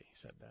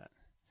said that.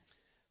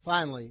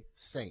 Finally,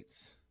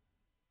 Saints.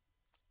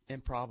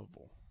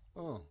 Improbable.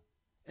 Oh.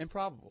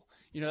 Improbable.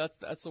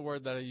 That's the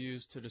word that I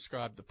used to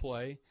describe the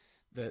play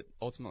that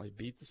ultimately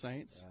beat the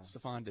Saints. Yeah.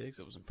 Stephon Diggs,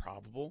 it was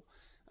improbable.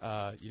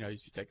 If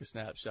you take a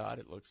snapshot,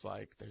 it looks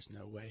like there's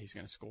no way he's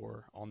going to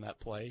score on that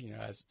play.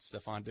 As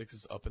Stephon Diggs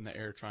is up in the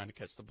air trying to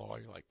catch the ball,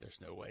 you're like, there's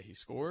no way he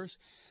scores.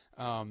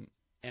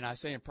 And I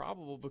say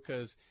improbable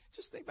because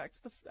just think back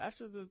to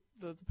after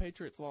the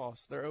Patriots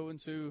lost. They're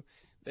 0-2.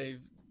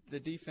 The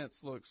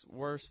defense looks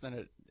worse than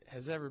it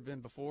has ever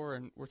been before,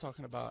 and we're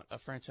talking about a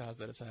franchise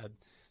that has had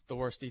the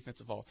worst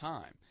defense of all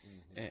time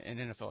in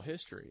NFL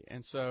history.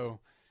 And so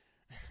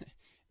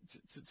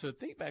to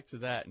think back to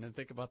that and then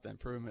think about the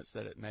improvements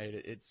that it made,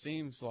 it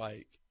seems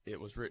like it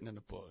was written in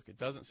a book. It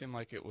doesn't seem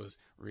like it was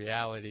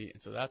reality,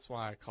 and so that's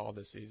why I call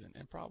this season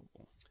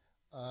improbable.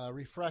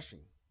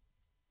 Refreshing.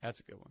 That's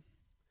a good one.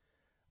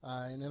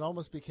 And it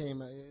almost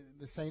became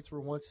the Saints were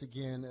once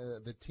again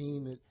the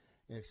team that,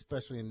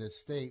 especially in this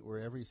state, where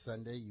every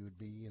Sunday you would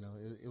be,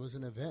 it was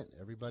an event.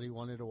 Everybody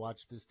wanted to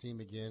watch this team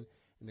again,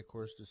 and of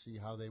course to see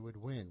how they would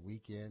win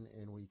week in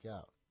and week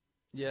out.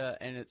 Yeah,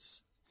 and it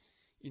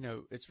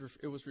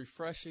was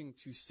refreshing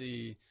to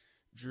see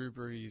Drew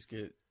Brees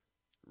get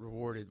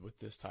rewarded with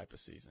this type of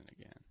season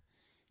again.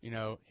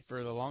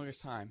 For the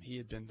longest time, he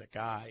had been the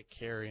guy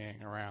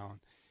carrying around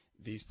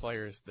these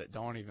players that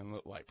don't even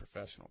look like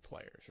professional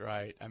players,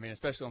 right? I mean,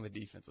 especially on the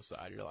defensive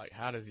side, you're like,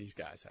 how do these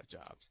guys have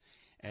jobs?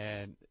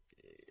 And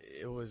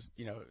it was,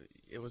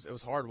 it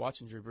was hard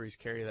watching Drew Brees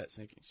carry that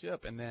sinking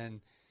ship. And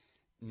then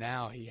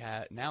now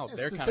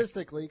they're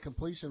statistically,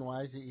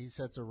 completion-wise, he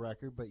sets a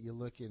record, but you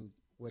look in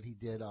what he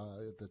did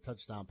at the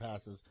touchdown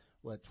passes,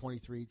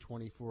 23,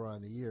 24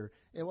 on the year.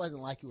 It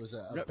wasn't like it was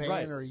a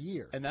banner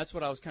year. And that's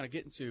what I was kind of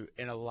getting to.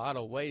 In a lot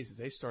of ways,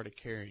 they started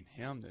carrying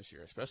him this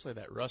year, especially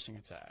that rushing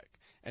attack.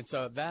 And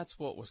so that's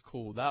what was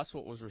cool. That's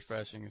what was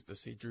refreshing, is to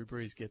see Drew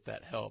Brees get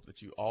that help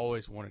that you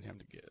always wanted him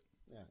to get.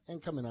 Yeah,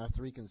 and coming off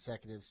 3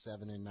 consecutive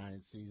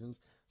 7-9 seasons,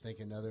 I think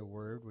another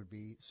word would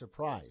be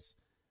surprise.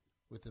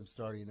 With them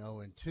starting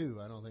 0-2,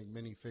 I don't think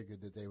many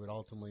figured that they would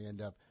ultimately end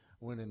up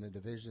winning the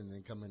division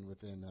and coming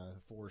within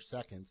 4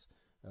 seconds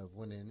of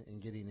winning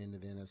and getting into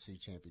the NFC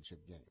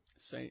Championship game.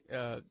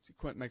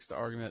 Quint makes the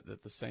argument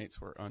that the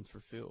Saints were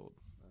unfulfilled,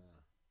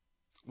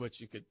 which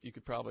you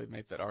could probably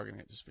make that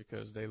argument just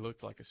because they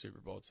looked like a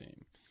Super Bowl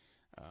team,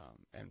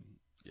 and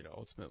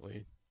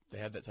ultimately they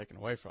had that taken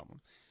away from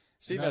them.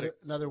 Steve,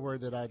 another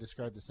word that I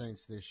described the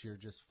Saints this year,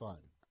 just fun.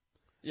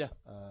 Yeah,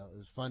 it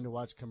was fun to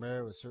watch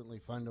Kamara. It was certainly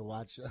fun to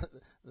watch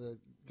the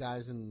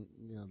guys in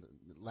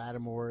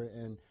Lattimore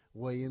and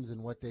Williams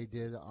and what they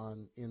did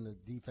in the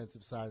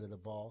defensive side of the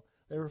ball.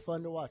 They were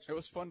fun to watch. It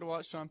was fun to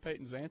watch Sean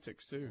Payton's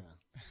antics too.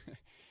 Yeah.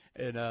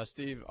 And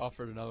Steve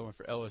offered another one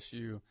for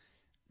LSU,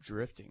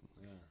 drifting.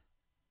 Yeah,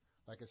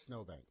 like a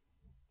snowbank.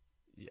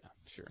 Yeah,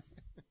 sure.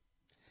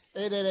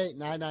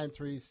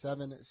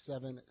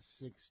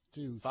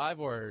 888-993-7762. 5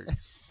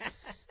 words.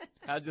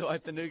 How'd you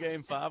like the new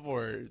game? 5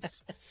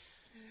 words.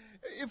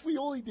 If we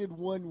only did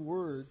one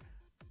word,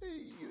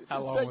 How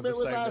the long segment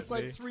would would last be?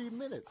 like 3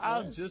 minutes.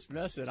 I'm right? just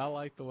messing. I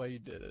like the way you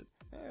did it.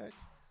 All right.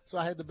 So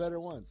I had the better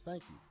ones.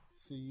 Thank you.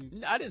 So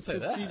you I didn't say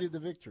that. conceded the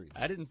victory.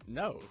 I didn't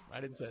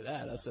say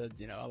that. I said,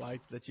 I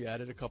liked that you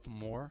added a couple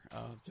more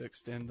to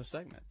extend the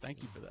segment.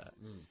 Thank you for that.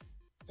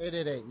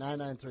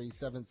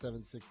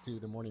 888-993-7762.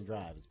 The Morning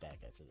Drive is back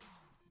after this.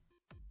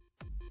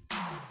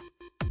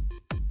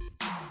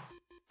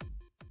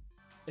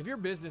 If your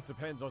business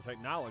depends on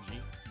technology,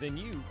 then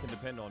you can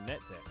depend on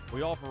NetTech.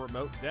 We offer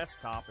remote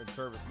desktop and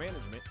service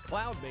management,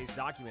 cloud-based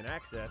document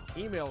access,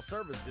 email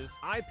services,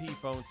 IP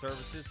phone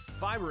services,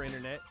 fiber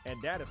internet,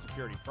 and data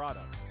security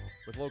products.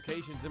 With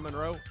locations in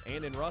Monroe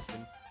and in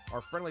Ruston, our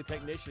friendly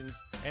technicians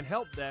and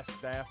help desk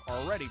staff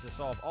are ready to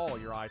solve all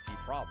your IT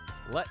problems.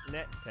 Let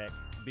NetTech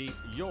be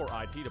your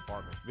IT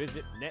department.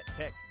 Visit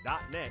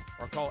nettech.net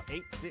or call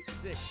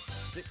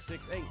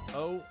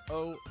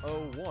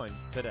 866-668-0001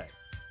 today.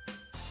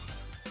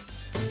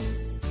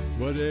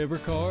 Whatever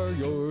car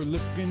you're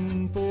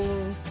looking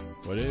for,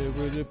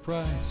 whatever the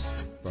price,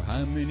 for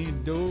how many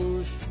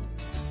doors,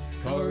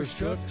 cars,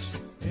 trucks,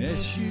 and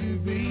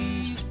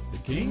SUVs, the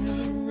king of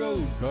the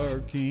road, Car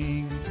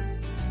King.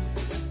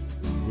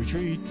 We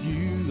treat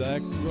you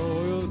like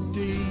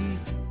royalty,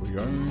 we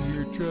earn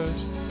your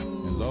trust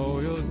and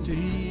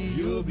loyalty.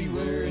 You'll be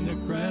wearing the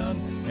crown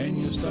and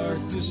you'll start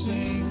to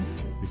sing,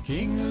 the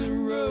king of the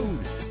road,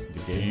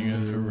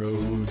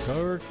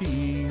 Car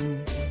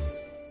King.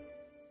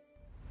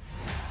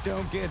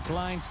 Don't get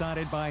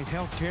blindsided by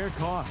healthcare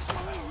costs.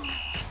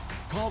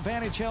 Call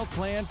Vantage Health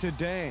Plan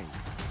today.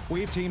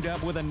 We've teamed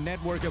up with a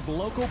network of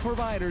local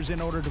providers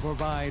in order to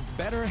provide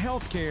better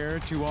health care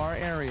to our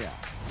area.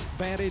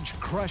 Vantage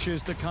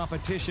crushes the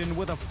competition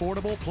with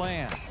affordable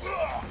plans.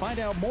 Find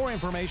out more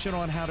information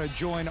on how to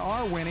join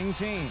our winning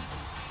team.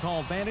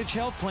 Call Vantage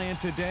Health Plan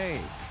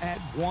today at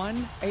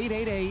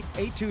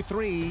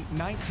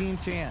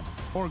 1-888-823-1910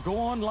 or go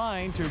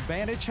online to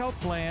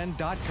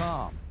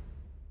VantageHealthPlan.com.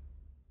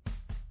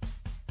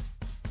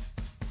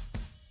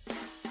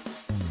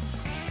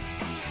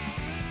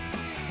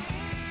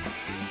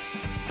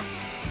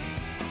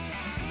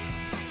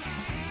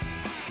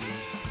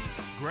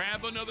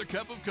 Grab another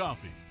cup of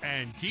coffee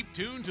and keep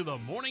tuned to the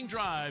Morning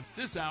Drive.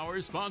 This hour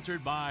is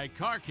sponsored by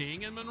Car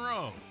King in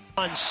Monroe.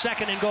 On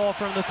 2nd and goal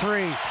from the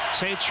 3.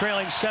 Saints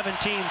trailing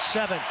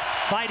 17-7,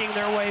 fighting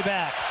their way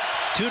back.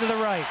 2 to the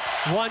right,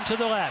 1 to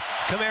the left.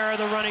 Kamara,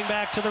 the running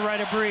back, to the right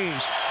of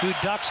Breeze, who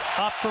ducks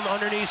up from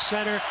underneath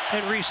center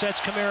and resets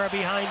Kamara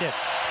behind it.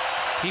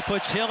 He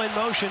puts Hill in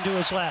motion to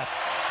his left.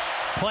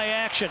 Play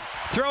action.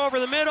 Throw over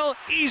the middle.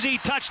 Easy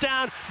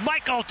touchdown.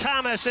 Michael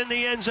Thomas in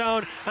the end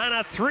zone on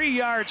a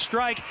 3-yard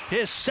strike,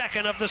 his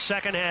second of the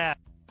second half.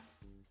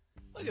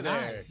 Look at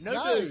Nice, there.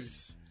 No nice.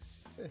 Deuce.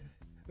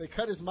 They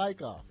cut his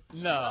mic off.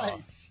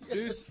 No.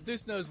 Nice.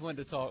 Deuce knows when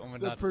to talk and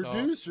when The not to talk.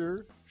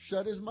 producer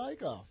shut his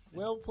mic off.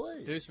 Well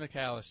played. Deuce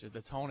McAllister,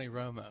 the Tony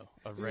Romo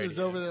of He radio. was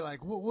over there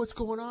like, what's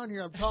going on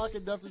here? I'm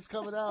talking, nothing's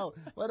coming out.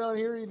 I don't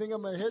hear anything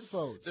on my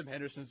headphones. Tim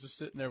Henderson's just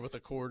sitting there with a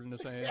cord in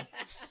his hand.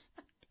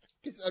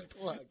 He's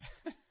unplugged.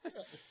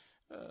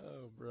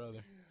 Oh,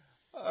 brother.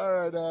 All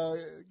right,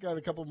 got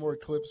a couple more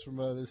clips from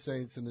the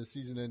Saints in the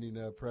season-ending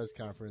press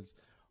conference.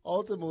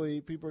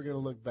 Ultimately, people are going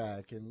to look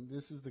back, and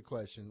this is the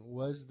question.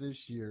 Was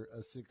this year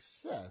a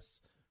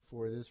success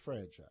for this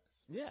franchise?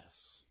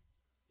 Yes.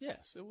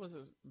 Yes, it was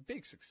a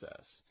big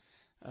success.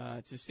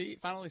 to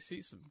finally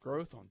see some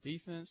growth on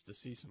defense, to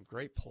see some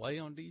great play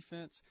on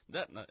defense,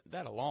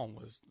 that alone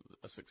was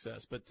a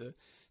success. But to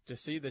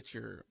see that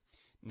your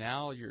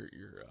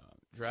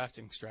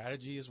drafting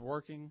strategy is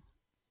working,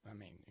 I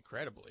mean,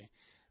 incredibly.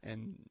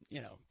 And,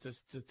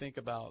 just to think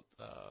about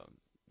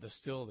the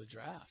steal of the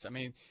draft. I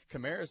mean,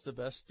 Kamara's the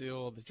best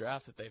steal of the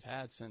draft that they've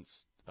had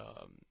since,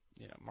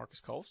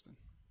 Marcus Colston.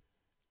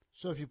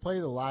 So if you play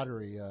the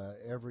lottery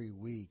every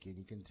week and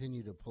you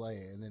continue to play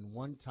it, and then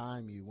one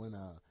time you win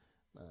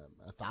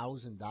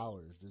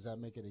 $1,000, does that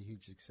make it a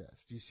huge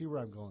success? Do you see where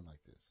I'm going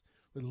like this?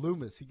 With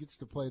Loomis, he gets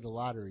to play the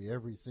lottery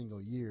every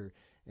single year,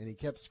 and he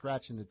kept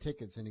scratching the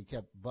tickets, and he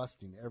kept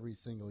busting every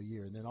single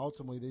year. And then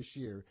ultimately this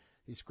year,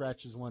 he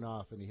scratches one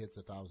off, and he hits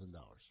 $1,000.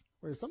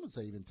 Whereas some would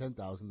say even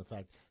 $10,000, the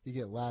fact you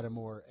get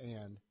Lattimore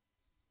and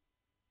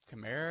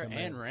Kamara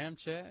and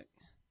Ramczyk.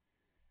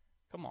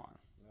 Come on.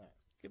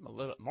 Give him a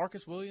little.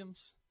 Marcus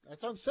Williams.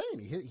 That's what I'm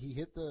saying. He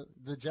hit the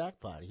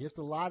jackpot. He hit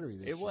the lottery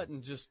this year. It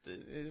wasn't just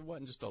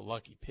a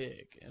lucky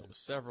pick. It was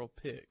several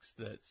picks.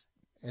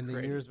 And the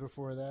years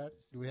before that,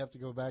 do we have to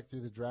go back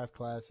through the draft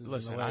classes?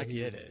 Listen, I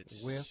get it.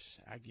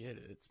 I get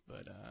it.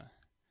 But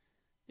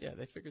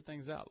they figured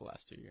things out the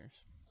last 2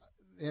 years.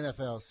 The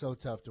NFL is so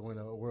tough to win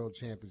a world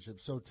championship.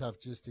 So tough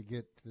just to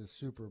get to the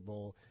Super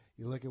Bowl.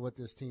 You look at what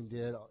this team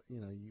did.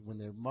 When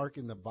they're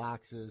marking the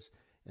boxes.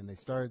 And they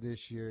started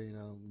this year,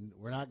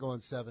 we're not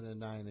going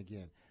 7-9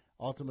 again.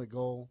 Ultimate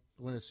goal,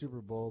 win a Super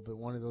Bowl, but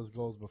one of those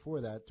goals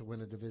before that to win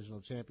a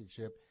divisional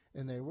championship,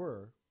 and they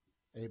were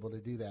able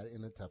to do that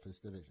in the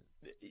toughest division.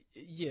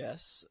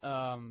 Yes.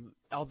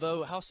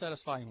 Although, how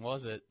satisfying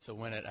was it to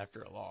win it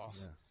after a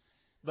loss? Yeah.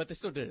 But they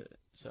still did it.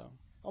 So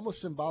almost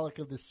symbolic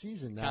of the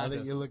season now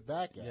that you look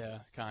back at. Yeah,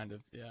 kind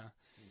of. Yeah.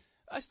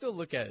 I still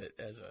look at it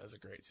as a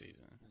great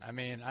season. I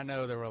mean, I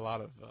know there were a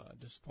lot of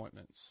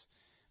disappointments,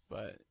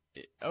 but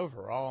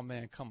overall,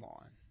 man, come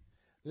on.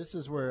 This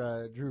is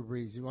where Drew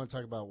Brees, you want to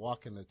talk about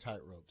walking the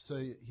tightrope.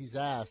 So he's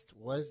asked,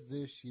 was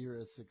this year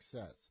a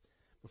success?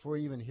 Before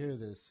you even hear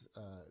this,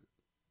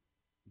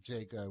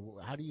 Jake,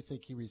 how do you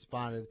think he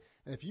responded?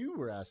 And if you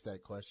were asked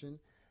that question,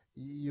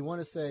 you want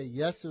to say,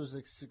 yes, it was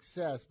a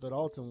success, but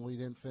ultimately we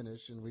didn't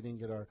finish and we didn't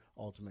get our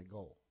ultimate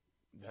goal.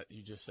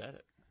 You just said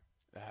it.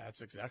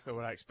 That's exactly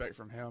what I expect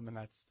from him, and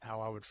that's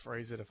how I would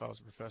phrase it if I was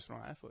a professional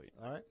athlete.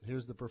 All right,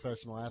 here's the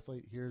professional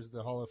athlete. Here's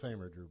the Hall of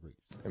Famer, Drew Brees.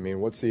 I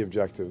mean, what's the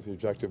objective? The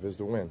objective is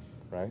to win,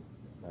 right?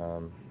 I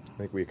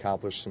think we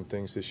accomplished some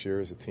things this year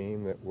as a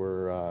team that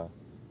were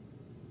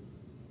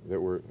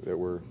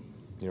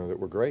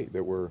great.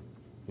 That were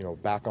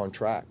back on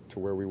track to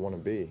where we want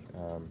to be.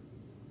 I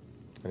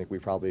think we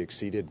probably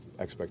exceeded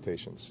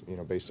expectations,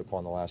 based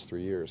upon the last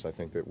 3 years. I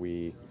think that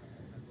we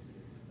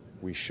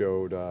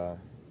showed.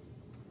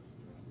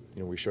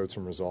 We showed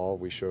some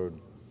resolve, we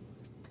showed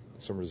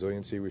some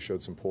resiliency, we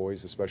showed some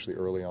poise, especially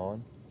early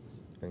on.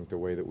 I think the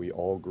way that we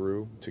all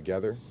grew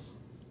together,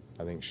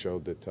 I think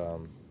showed that,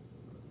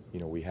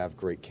 we have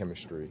great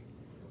chemistry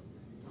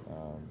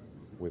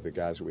with the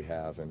guys that we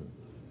have. And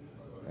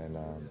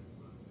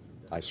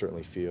I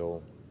certainly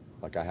feel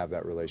like I have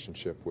that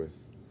relationship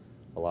with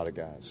a lot of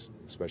guys,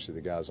 especially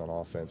the guys on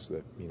offense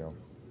that,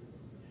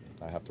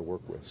 I have to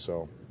work with.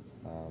 So,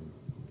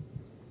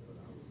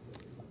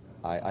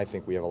 I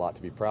think we have a lot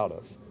to be proud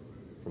of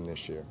from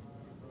this year.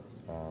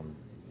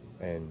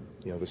 And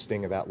the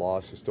sting of that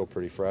loss is still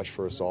pretty fresh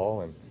for us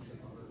all. And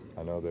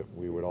I know that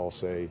we would all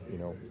say,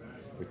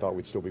 we thought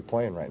we'd still be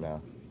playing right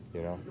now,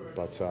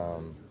 But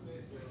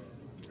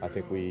I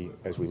think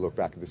as we look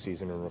back at the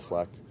season and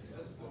reflect,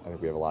 I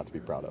think we have a lot to be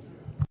proud of.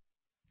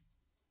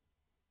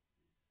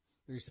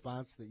 The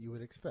response that you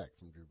would expect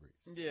from Drew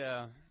Brees.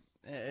 Yeah,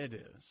 it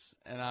is.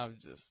 And I was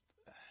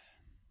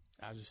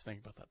just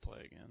thinking about that play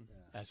again.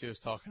 Yeah. As he was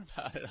talking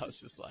about it, I was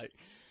just like,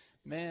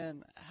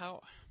 man,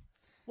 how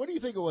 – What do you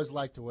think it was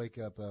like to wake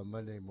up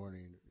Monday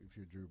morning if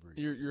you're Drew Brees?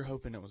 You're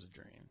hoping it was a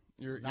dream.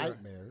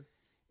 Nightmare.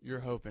 You're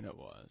hoping it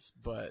was.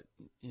 But,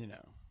 you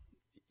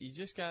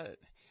just got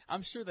 –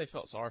 I'm sure they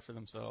felt sorry for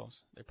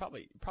themselves. They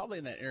probably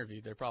in that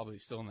interview, they're probably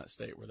still in that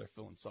state where they're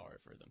feeling sorry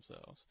for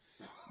themselves.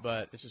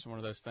 But it's just one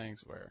of those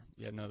things where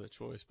you had no other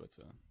choice but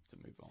to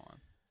move on.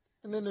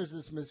 And then there's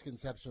this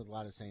misconception with a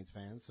lot of Saints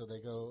fans. So they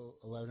go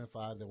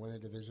 11-5. They win a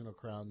divisional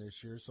crown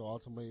this year. So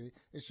ultimately,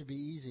 it should be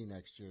easy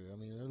next year. I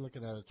mean, they're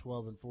looking at a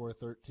 12-4,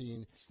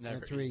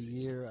 13-3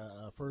 year,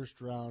 a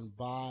first-round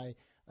bye.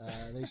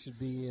 They should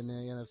be in the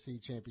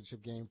NFC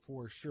Championship game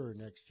for sure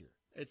next year.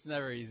 It's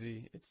never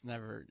easy. It's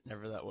never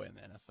that way in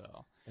the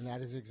NFL. And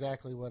that is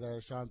exactly what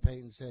Sean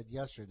Payton said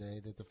yesterday,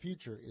 that the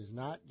future is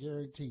not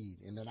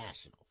guaranteed in the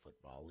National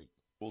Football League.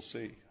 We'll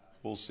see.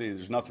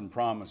 There's nothing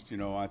promised.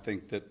 I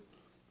think that,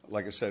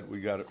 like I said,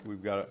 we've got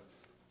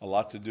a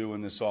lot to do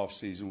in this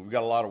offseason. We've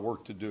got a lot of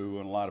work to do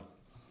and a lot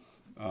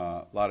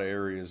of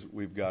areas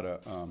we've got to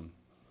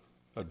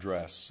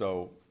address.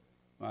 So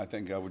I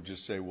think I would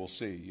just say we'll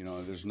see.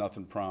 There's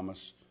nothing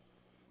promised.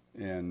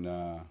 And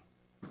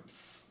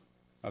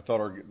I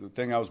thought the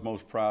thing I was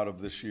most proud of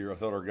this year, I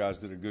thought our guys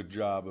did a good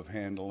job of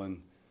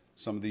handling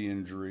some of the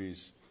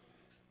injuries.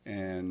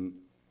 And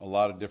a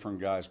lot of different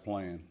guys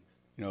playing,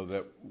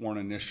 that weren't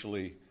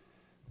initially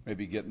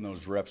maybe getting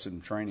those reps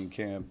in training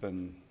camp,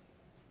 and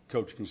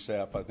coaching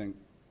staff, I think,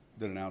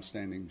 did an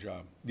outstanding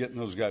job getting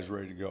those guys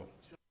ready to go.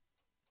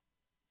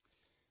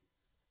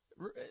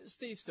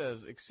 Steve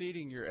says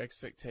exceeding your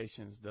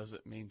expectations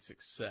doesn't mean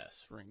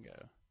success,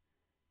 Ringo.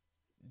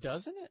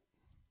 Doesn't it?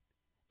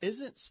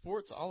 Isn't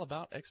sports all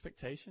about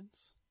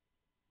expectations?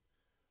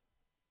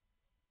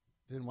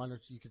 Then why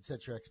don't you could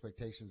set your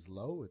expectations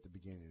low at the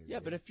beginning of the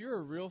game? But if you're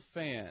a real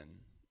fan,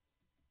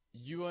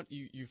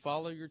 you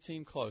follow your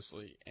team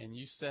closely and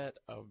you set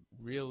a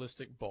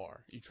realistic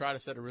bar. You try to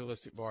set a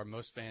realistic bar.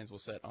 Most fans will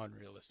set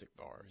unrealistic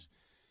bars.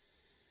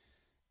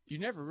 You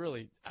never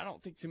really – I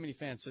don't think too many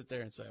fans sit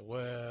there and say,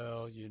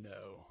 well,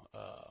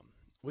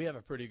 we have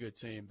a pretty good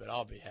team, but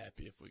I'll be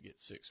happy if we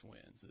get 6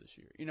 wins this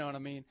year. You know what I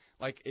mean?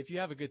 Like, if you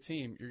have a good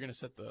team, you're going to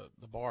set the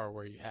bar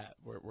where you have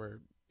where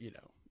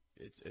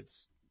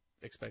it's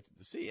expected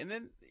to see. And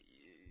then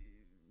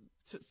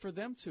for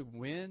them to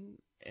win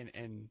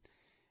and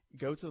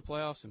go to the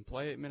playoffs and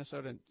play at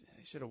Minnesota,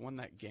 they should have won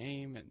that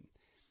game. And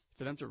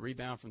for them to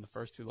rebound from the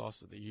first 2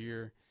 losses of the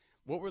year,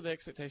 what were the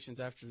expectations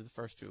after the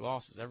first 2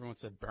 losses? Everyone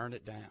said, burn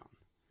it down.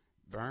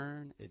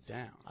 Burn it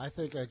down. I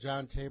think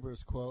John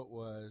Tabor's quote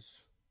was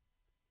 –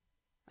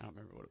 I don't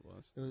remember what it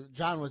was.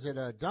 John, was it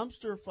a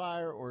dumpster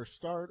fire or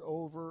start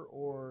over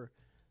or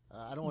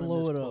I don't want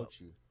to misquote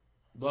you.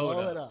 Blow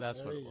it up.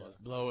 That's what it was.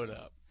 Blow it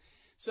up.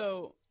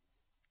 So,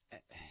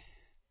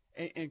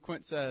 and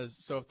Quint says,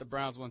 so if the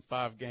Browns win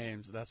 5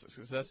 games, that's a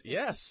success?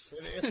 Yes.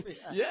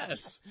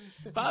 Yes.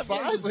 5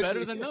 games is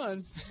better than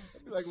none.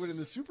 It'd be like winning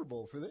the Super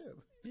Bowl for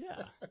them.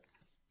 Yeah.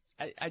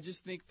 I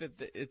just think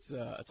that it's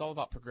all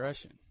about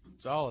progression.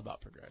 It's all about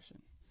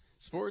progression.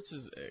 Sports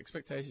is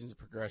expectations of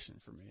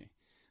progression for me.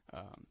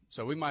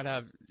 So we might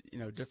have,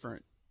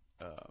 different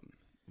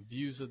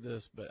views of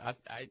this, but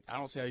I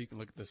don't see how you can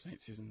look at the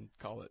Saints season and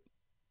call it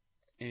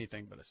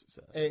anything but a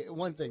success. Hey,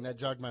 one thing that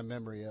jogged my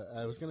memory.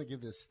 I was going to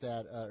give this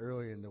stat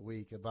earlier in the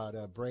week about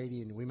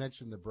Brady, and we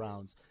mentioned the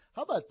Browns.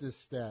 How about this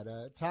stat?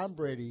 Tom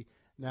Brady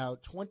now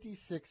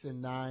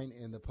 26-9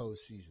 in the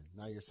postseason.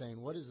 Now you're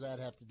saying, what does that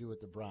have to do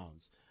with the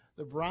Browns?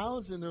 The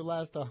Browns in their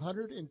last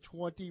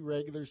 120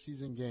 regular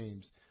season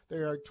games, they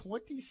are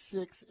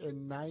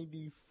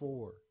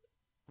 26-94.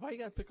 Why you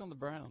got to pick on the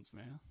Browns,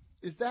 man?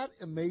 Is that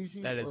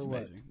amazing? That is or what?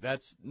 amazing.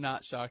 That's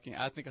not shocking.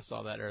 I think I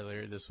saw that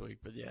earlier this week,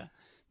 but yeah,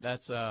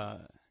 that's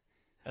well,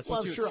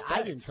 what you I'm sure expect.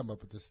 I didn't come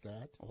up with the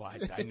stat. Well,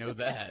 I know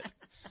that.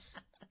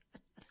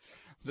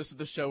 This is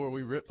the show where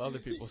we rip other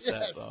people's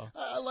stats off.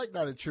 I like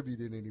not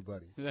attributing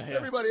anybody. Yeah.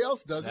 Everybody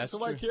else does That's it, so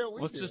true. why can't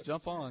we? Let's do just it?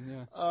 jump on,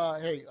 yeah.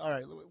 Hey, all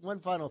right.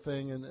 One final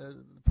thing, and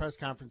the press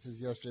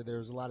conferences yesterday, there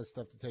was a lot of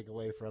stuff to take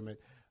away from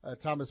it.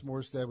 Thomas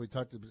Morstead, we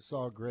talked to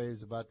Saul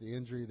Graves about the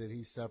injury that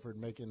he suffered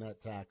making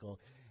that tackle,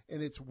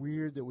 and it's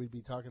weird that we'd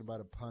be talking about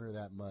a punter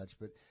that much,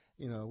 but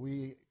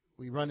we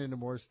run into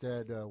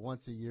Morstead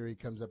once a year. He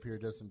comes up here,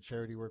 does some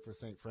charity work for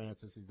St.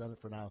 Francis. He's done it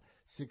for now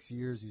 6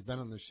 years. He's been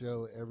on the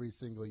show every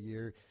single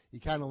year. You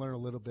kind of learn a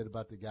little bit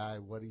about the guy,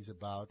 what he's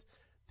about.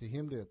 To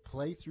him to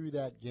play through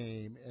that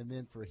game, and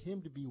then for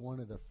him to be one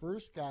of the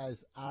first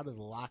guys out of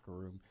the locker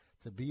room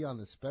to be on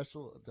the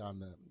special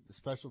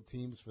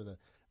teams for the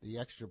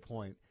extra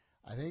point,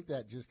 I think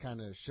that just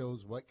kind of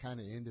shows what kind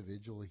of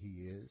individual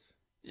he is.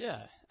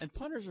 Yeah, and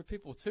punters are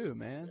people too,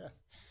 man. Yeah.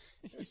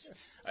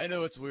 I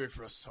know it's weird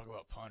for us to talk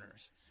about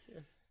punters.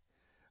 Yeah.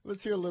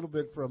 Let's hear a little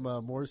bit from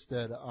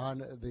Morstead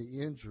on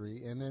the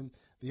injury, and then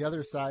the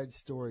other side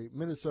story.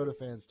 Minnesota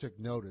fans took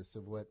notice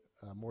of what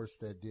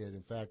Morstead did.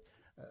 In fact,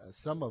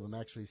 some of them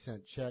actually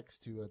sent checks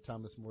to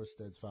Thomas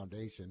Morstead's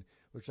foundation,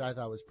 which I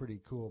thought was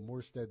pretty cool.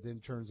 Morstead then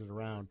turns it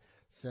around,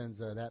 sends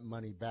that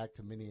money back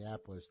to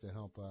Minneapolis to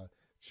help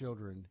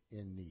children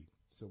in need.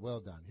 So well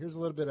done. Here's a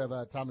little bit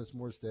of Thomas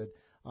Morstead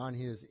on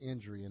his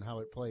injury and how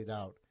it played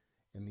out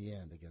in the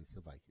end against the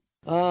Vikings.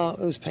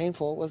 It was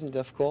painful. It wasn't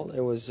difficult.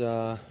 It was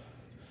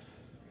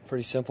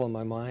pretty simple in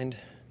my mind.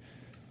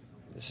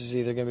 This is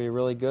either going to be a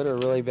really good or a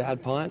really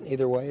bad punt.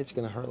 Either way, it's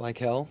going to hurt like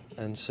hell.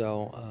 And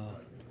so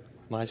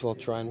might as well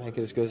try and make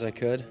it as good as I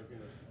could.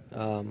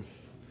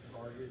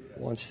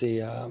 Once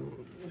the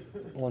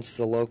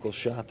local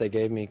shot they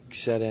gave me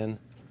set in,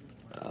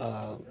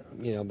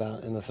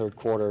 about in the third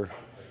quarter,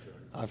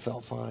 I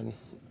felt fine.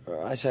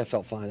 I say I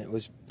felt fine. It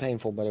was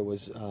painful, but it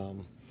was,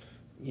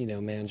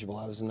 manageable.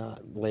 I was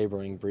not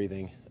laboring,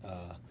 breathing.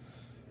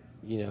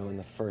 In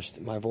the first,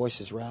 my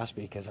voice is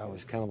raspy because I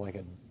was kind of like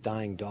a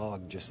dying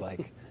dog, just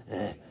like,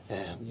 I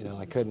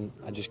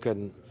just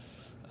couldn't,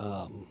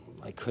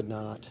 I could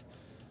not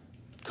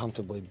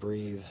comfortably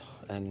breathe,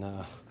 and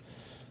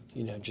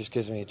just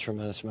gives me a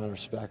tremendous amount of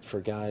respect for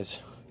guys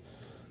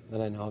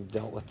that I know have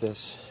dealt with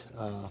this.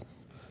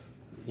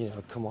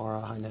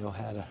 Kamara, I know,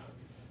 had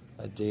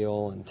a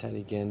deal, and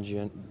Teddy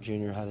Ginn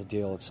Jr. had a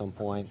deal at some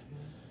point,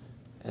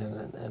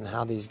 and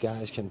how these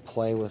guys can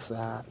play with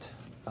that.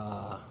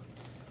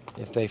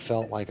 If they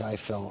felt like I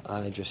felt,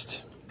 I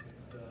don't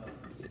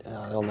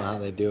know how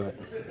they do it,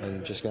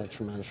 and just got a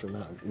tremendous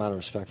amount of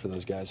respect for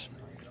those guys.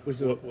 Was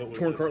the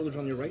torn cartilage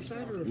on your right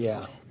side? Or?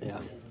 Yeah.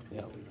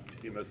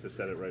 You must have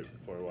said it right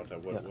before what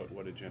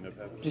did you end up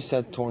having? Just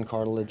had torn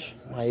cartilage.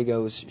 My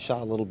ego was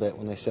shot a little bit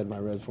when they said my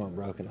ribs weren't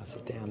broken. I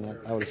said, damn,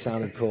 that would have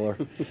sounded cooler.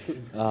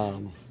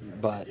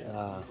 But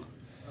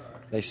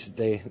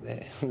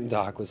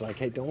Doc was like,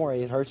 hey, don't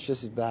worry, it hurts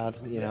just as bad.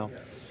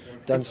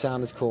 Doesn't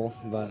sound as cool,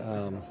 but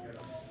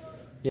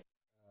yeah.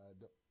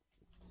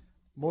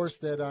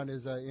 Morstead on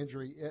his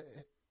injury.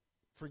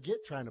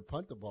 Forget trying to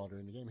punt the ball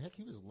during the game. Heck,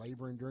 he was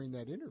laboring during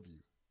that interview.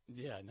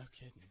 Yeah, no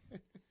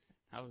kidding.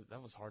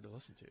 That was hard to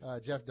listen to.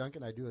 Jeff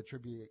Duncan, I do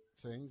attribute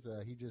things.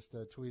 He just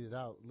tweeted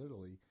out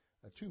literally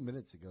 2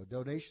 minutes ago.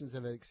 Donations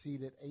have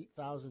exceeded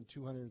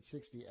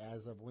 8,260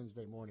 as of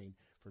Wednesday morning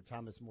for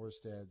Thomas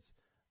Morstead's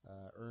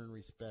Earn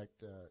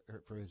Respect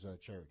for his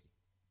charity.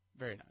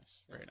 Very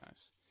nice. Very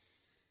nice.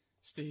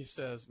 Steve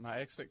says, my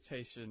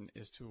expectation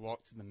is to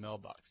walk to the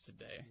mailbox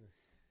today,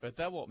 but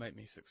that won't make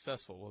me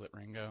successful, will it,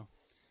 Ringo?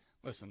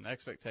 Listen,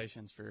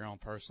 expectations for your own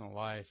personal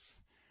life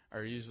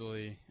are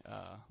usually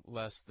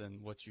less than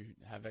what you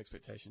have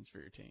expectations for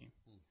your team.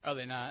 Are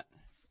they not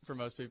for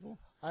most people?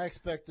 I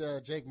expect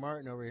Jake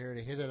Martin over here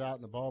to hit it out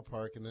in the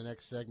ballpark in the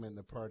next segment in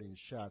the parting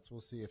shots.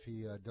 We'll see if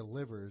he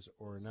delivers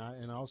or not.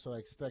 And also I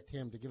expect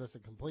him to give us a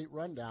complete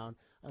rundown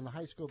on the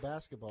high school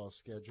basketball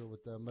schedule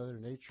with Mother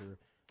Nature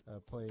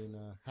playing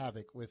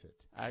havoc with it.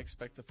 I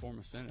expect to form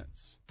a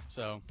sentence,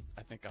 so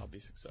I think I'll be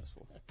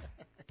successful.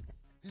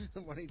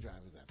 The morning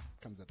drive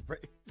comes up.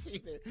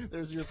 See,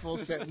 there's your full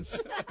sentence.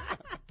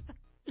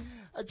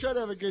 I tried to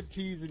have a good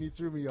tease, and you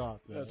threw me off.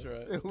 Man. That's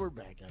right. We're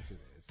back after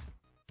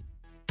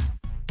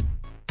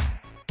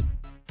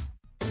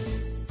this.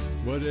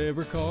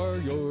 Whatever car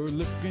you're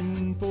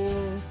looking for,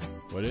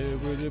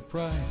 whatever the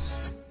price,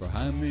 for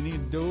how many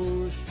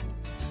doors,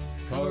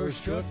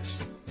 cars,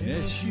 trucks, and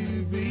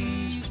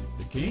SUVs,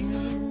 the king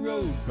of the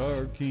road,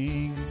 Car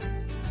King.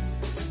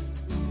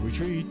 We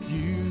treat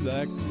you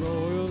like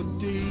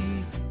royalty.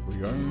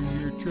 We earn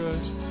your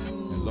trust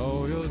and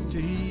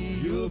loyalty.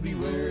 You'll be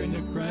wearing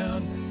the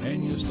crown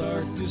and you'll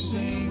start to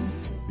sing.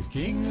 The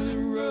king of the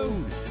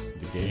road,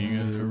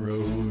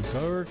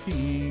 Car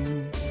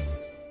King.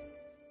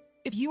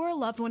 If you or a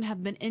loved one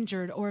have been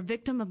injured or a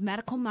victim of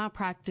medical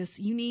malpractice,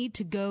 you need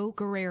to go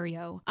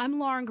Guerrero. I'm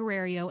Lauren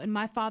Guerrero, and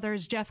my father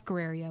is Jeff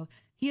Guerrero.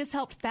 He has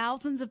helped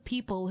thousands of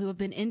people who have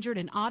been injured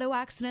in auto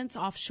accidents,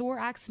 offshore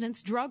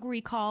accidents, drug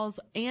recalls,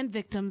 and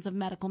victims of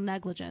medical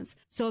negligence.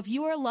 So if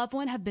you or a loved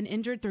one have been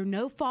injured through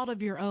no fault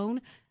of your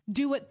own,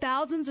 do what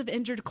thousands of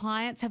injured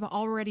clients have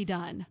already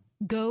done.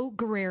 Go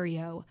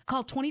Guerrero.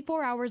 Call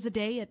 24 hours a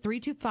day at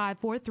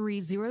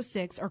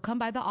 325-4306 or come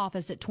by the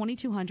office at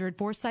 2200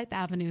 Forsyth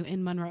Avenue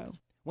in Monroe.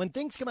 When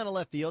things come out of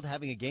left field,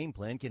 having a game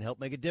plan can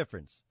help make a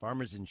difference.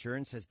 Farmers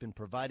Insurance has been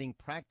providing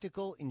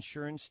practical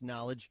insurance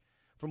knowledge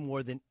for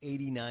more than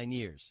 89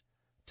 years.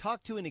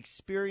 Talk to an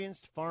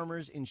experienced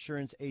Farmers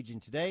Insurance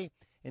agent today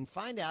and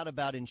find out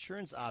about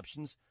insurance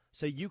options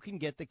so you can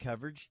get the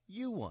coverage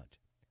you want.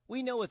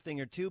 We know a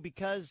thing or two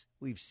because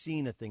we've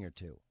seen a thing or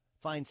two.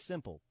 Find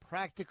simple,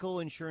 practical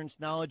insurance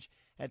knowledge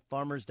at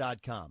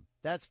farmers.com.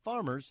 That's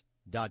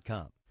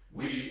farmers.com.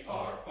 We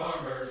are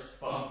farmers.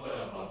 Bum,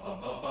 ba, bum,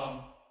 bum, bum,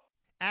 bum.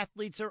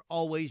 Athletes are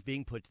always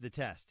being put to the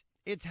test.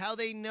 It's how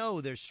they know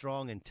they're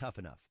strong and tough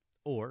enough,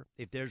 or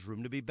if there's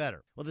room to be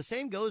better. Well, the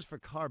same goes for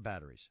car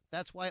batteries.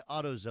 That's why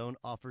AutoZone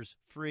offers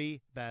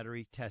free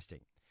battery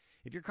testing.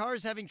 If your car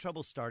is having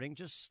trouble starting,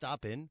 just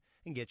stop in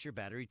and get your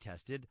battery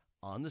tested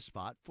on the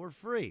spot for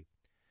free.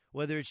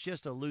 Whether it's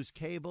just a loose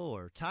cable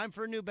or time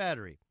for a new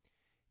battery,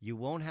 you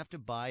won't have to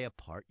buy a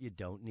part you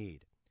don't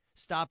need.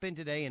 Stop in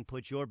today and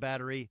put your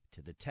battery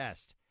to the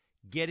test.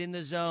 Get in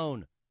the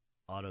zone.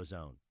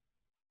 AutoZone.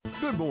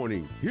 Good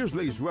morning. Here's the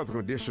latest weather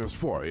conditions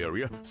for our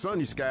area.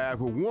 Sunny sky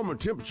with warmer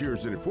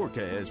temperatures in the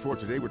forecast for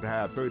today with the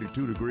high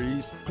 32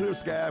 degrees. Clear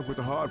sky with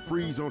a hard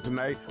freeze on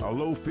tonight, a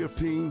low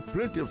 15.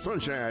 Plenty of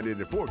sunshine in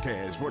the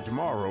forecast for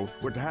tomorrow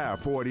with the high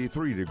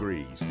 43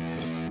 degrees.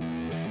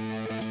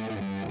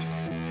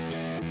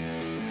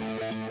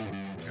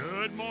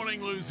 Good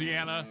morning,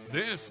 Louisiana.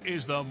 This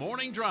is the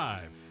Morning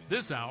Drive.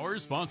 This hour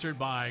is sponsored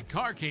by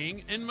Car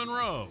King in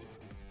Monroe.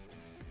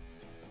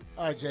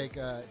 All right, Jake.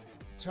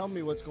 Tell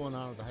me what's going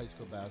on with the high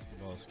school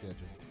basketball schedule.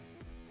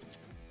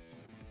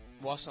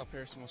 Washington,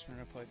 Paris, and West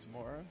Monroe play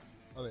tomorrow.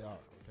 Oh, they are?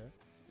 Okay.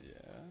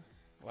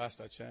 Yeah,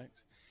 last I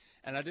checked.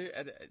 And I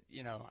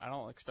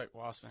don't expect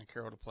Wasp and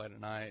Carroll to play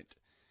tonight.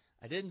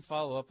 I didn't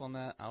follow up on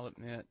that, I'll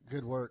admit.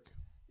 Good work.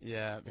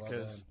 Yeah,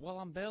 because,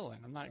 I'm bailing.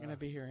 I'm not going to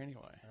be here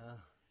anyway.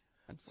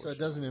 So it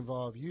doesn't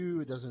involve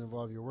you. It doesn't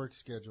involve your work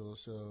schedule,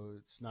 so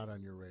it's not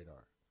on your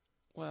radar.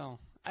 Well,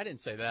 I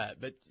didn't say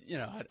that, but,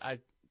 I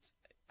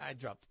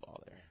dropped the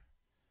ball there.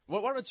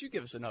 Well, why don't you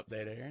give us an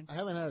update, Aaron? I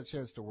haven't had a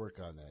chance to work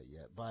on that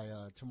yet. By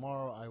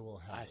tomorrow, I will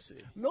have it. I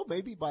see. No,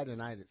 maybe by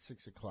tonight at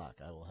 6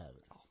 o'clock, I will have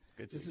it. Oh,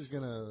 good. This is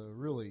going to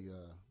really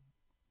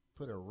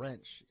put a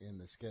wrench in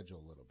the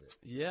schedule a little bit.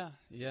 Yeah.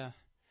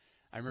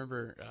 I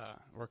remember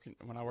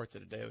when I worked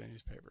at a daily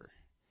newspaper,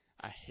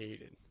 I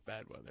hated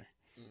bad weather.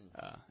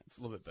 It's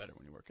a little bit better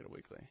when you work at a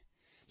weekly.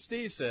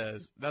 Steve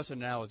says, that's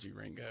an analogy,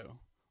 Ringo.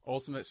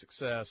 Ultimate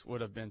success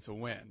would have been to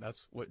win.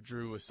 That's what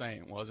Drew was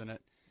saying, wasn't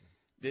it?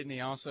 Didn't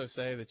he also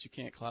say that you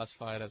can't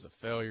classify it as a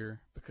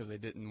failure because they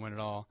didn't win it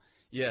all?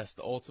 Yes,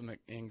 the ultimate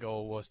end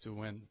goal was to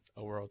win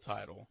a world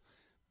title,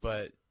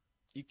 but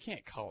you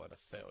can't call it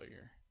a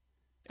failure.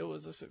 It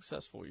was a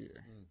successful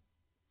year.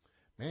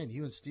 Man,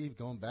 you and Steve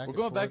going back. We're and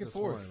going forth back and this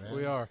forth. morning,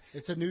 We are.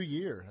 It's a new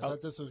year. I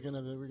thought this was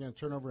we're gonna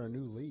turn over a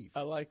new leaf.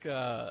 I like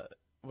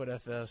what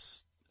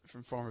FS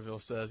from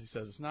Farmerville says. He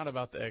says it's not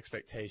about the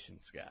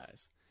expectations,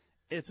 guys.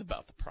 It's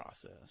about the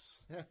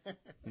process.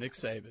 Nick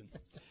Saban.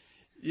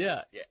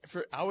 Yeah.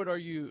 I would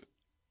argue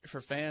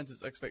for fans,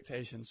 it's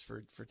expectations.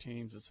 For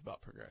teams, it's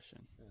about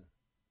progression. Yeah.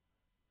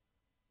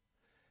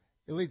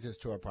 It leads us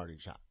to our parting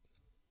shot.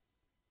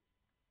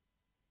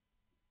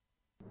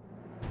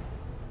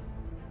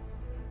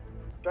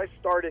 I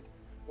started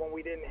when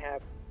we didn't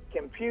have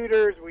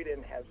computers, we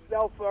didn't have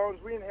cell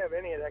phones, we didn't have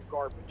any of that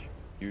garbage.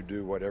 You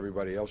do what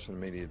everybody else in the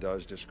media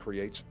does, just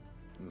creates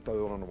and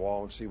throw it on the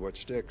wall and see what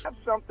sticks. Have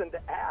something to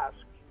ask,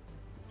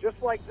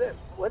 just like this.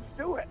 Let's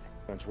do it.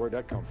 That's where'd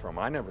that come from?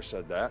 I never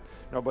said that.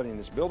 Nobody in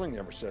this building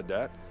ever said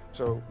that.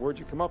 So where'd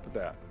you come up with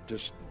that?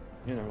 Just,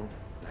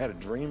 had a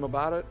dream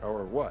about it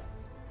or what?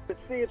 But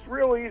see, it's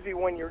real easy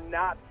when you're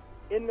not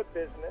in the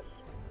business,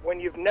 when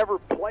you've never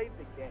played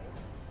the game,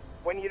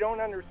 when you don't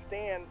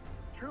understand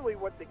truly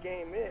what the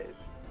game is.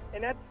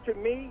 And that, to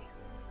me,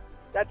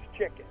 that's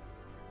chicken.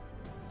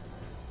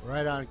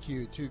 Right on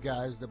cue, two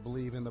guys that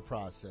believe in the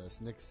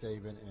process, Nick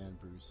Saban and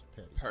Bruce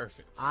Petty.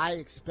 Perfect. I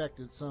expect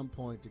at some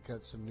point to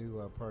cut some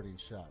new parting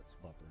shots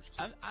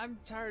bumpers. I'm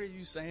tired of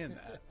you saying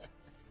that.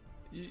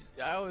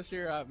 I always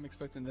hear I'm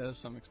expecting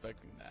this, I'm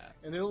expecting that.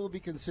 And it will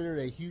be considered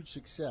a huge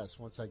success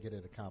once I get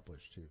it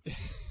accomplished, too.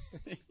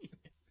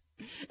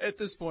 At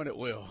this point, it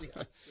will.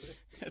 Yes.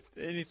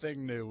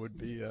 Anything new would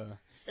be. And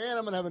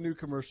I'm going to have a new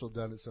commercial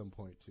done at some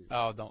point, too.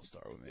 Oh, don't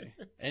start with me.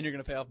 And you're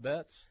going to pay off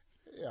bets?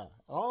 Yeah,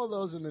 all of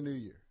those in the new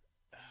year.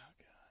 Oh,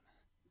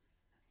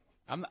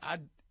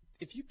 God.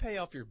 If you pay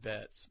off your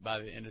bets by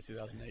the end of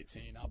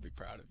 2018, I'll be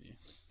proud of you.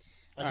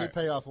 I did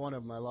pay off one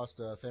of them. I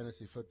lost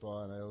fantasy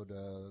football, and I owed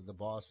the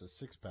boss a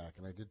six-pack,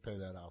 and I did pay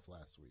that off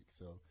last week.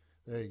 So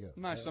there you go.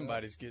 Nice.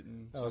 Somebody's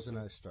getting that was a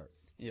nice start.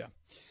 Yeah.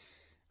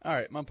 All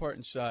right, my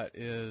parting shot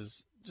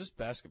is just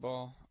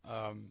basketball,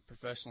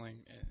 professionally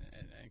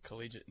and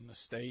collegiate in the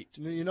state.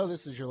 You know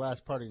this is your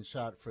last parting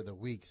shot for the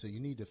week, so you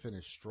need to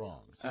finish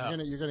strong. So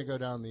you're gonna go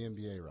down the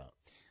NBA route.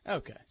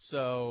 Okay,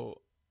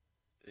 so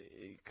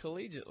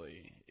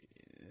collegiately,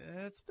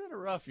 it's been a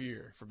rough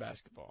year for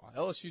basketball.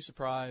 LSU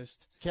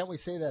surprised. Can't we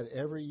say that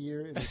every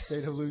year in the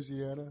state of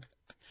Louisiana?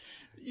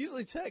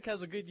 Usually Tech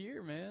has a good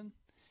year, man.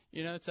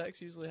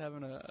 Tech's usually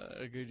having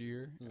a good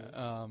year.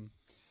 Mm-hmm.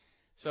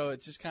 So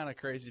it's just kind of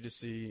crazy to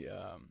see.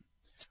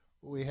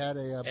 We had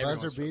a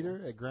buzzer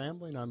beater at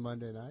Grambling on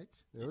Monday night.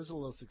 There was a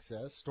little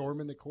success. Storm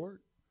in the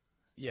court.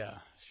 Yeah,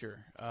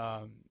 sure.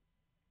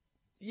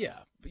 Yeah,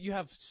 but you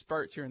have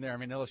spurts here and there. I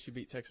mean, LSU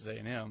beat Texas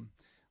A&M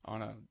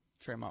on a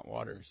Tremont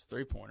Waters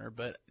three-pointer,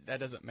 but that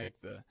doesn't make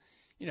the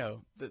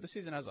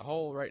season as a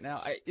whole right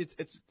now. It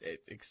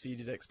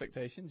exceeded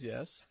expectations.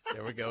 Yes,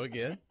 there we go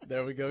again.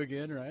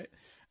 Right.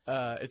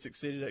 It's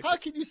exceeded. How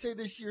can you say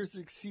this year's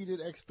exceeded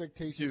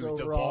expectations? Dude,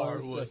 overall?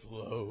 The bar was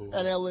low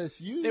at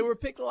LSU. They were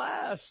picked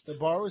last. The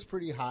bar was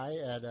pretty high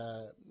at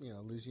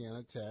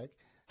Louisiana Tech.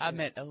 I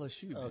meant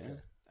LSU, man. Okay.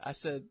 I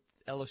said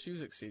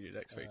LSU's exceeded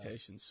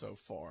expectations so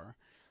far,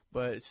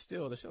 but they're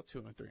still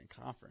 2-3 in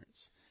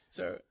conference.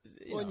 So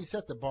when you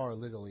set the bar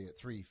literally at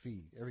 3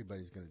 feet,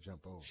 everybody's going to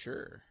jump over.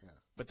 Sure, yeah.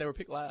 But they were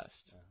picked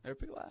last. Yeah. They were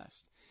picked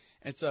last,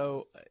 and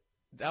so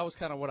that was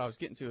kind of what I was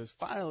getting to. Is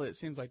finally it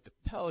seems like the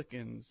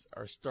Pelicans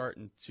are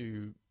starting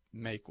to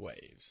make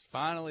waves.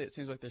 Finally, it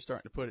seems like they're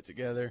starting to put it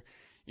together.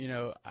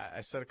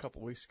 I said a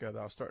couple weeks ago that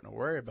I was starting to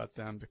worry about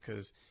them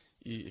because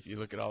if you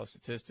look at all the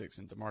statistics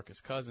and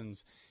DeMarcus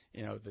Cousins,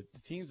 the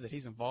teams that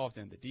he's involved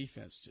in, the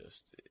defense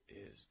just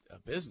is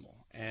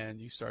abysmal.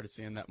 And you started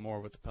seeing that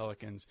more with the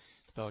Pelicans.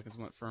 The Pelicans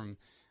went from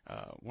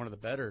one of the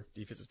better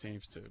defensive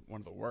teams to one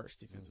of the worst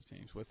defensive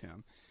teams with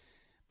him.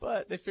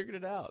 But they figured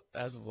it out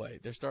as of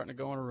late. They're starting to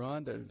go on a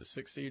run. They're the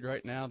 6th seed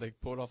right now. They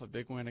pulled off a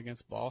big win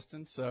against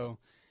Boston. So,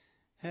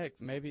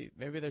 heck, maybe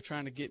they're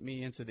trying to get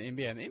me into the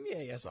NBA. And the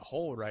NBA as a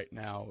whole right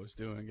now is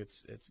doing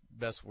its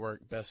best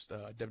work, best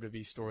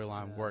WWE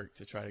storyline work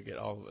to try to get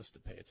all of us to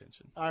pay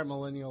attention. All right,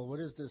 Millennial, what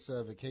is this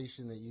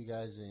vacation that you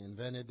guys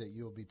invented that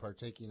you'll be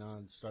partaking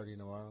on starting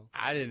tomorrow?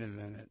 I didn't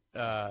invent it.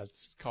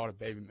 It's called a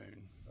baby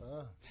moon.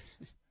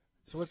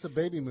 So what's a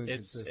baby moon?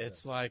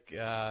 It's like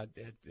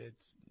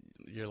it's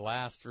your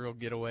last real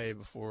getaway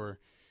before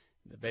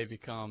the baby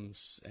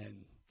comes,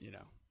 and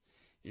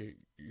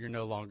you're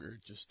no longer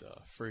just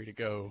free to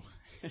go.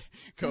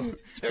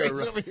 Terry's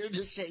over here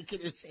just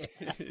shaking his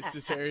head.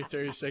 It's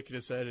Terry's shaking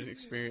his head and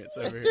experience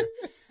over here.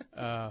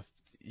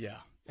 Yeah.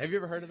 Have you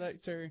ever heard of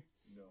that, Terry?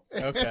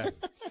 No. Okay.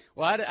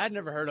 Well, I'd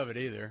never heard of it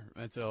either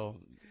until.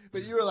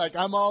 But you were like,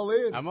 I'm all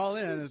in. I'm all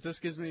in. If this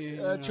gives me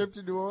a trip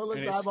to New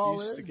Orleans, an I'm all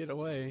excuse in. to get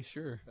away,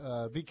 sure.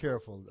 Be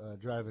careful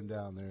driving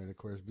down there, and, of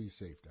course, be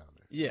safe down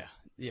there.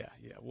 Yeah.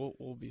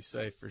 We'll be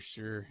safe for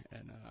sure,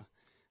 and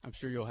I'm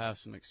sure you'll have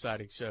some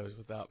exciting shows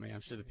without me.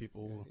 I'm sure the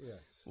people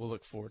will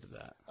look forward to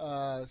that.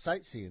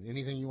 Sightseeing,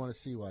 anything you want to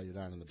see while you're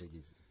down in the Big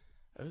Easy?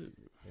 Oh.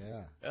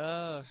 Yeah.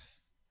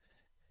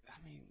 I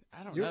mean,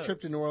 I don't Your know.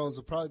 trip to New Orleans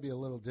will probably be a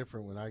little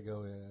different when I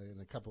go in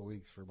a couple of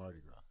weeks for Mardi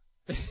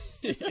Gras.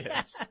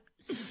 Yes.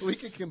 We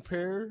could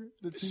compare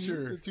the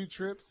two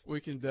trips.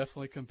 We can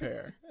definitely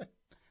compare. I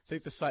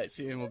think the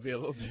sightseeing will be a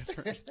little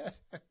different.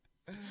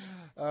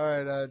 All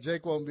right,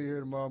 Jake won't be here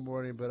tomorrow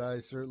morning, but I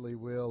certainly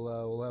will.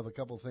 We'll have a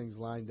couple things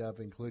lined up,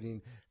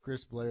 including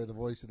Chris Blair, the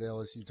voice of the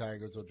LSU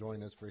Tigers, will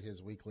join us for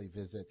his weekly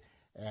visit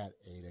at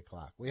 8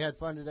 o'clock. We had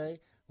fun today.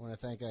 I want to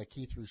thank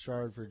Keith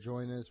Richard for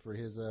joining us for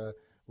his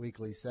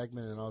weekly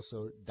segment, and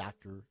also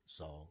Dr.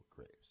 Saul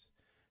Graves.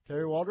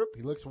 Terry Waldrop,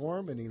 he looks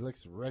warm and he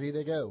looks ready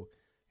to go.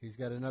 He's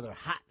got another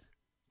hot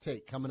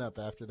take coming up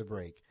after the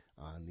break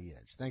on The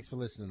Edge. Thanks for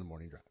listening to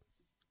Morning Drive.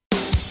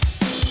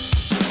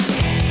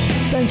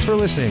 Thanks for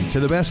listening to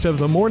the best of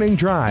the Morning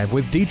Drive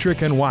with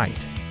Dietrich and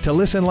White. To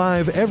listen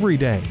live every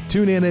day,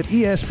 tune in at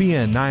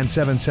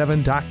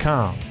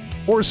ESPN977.com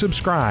or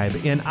subscribe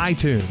in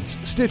iTunes,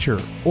 Stitcher,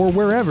 or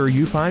wherever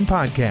you find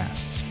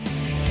podcasts.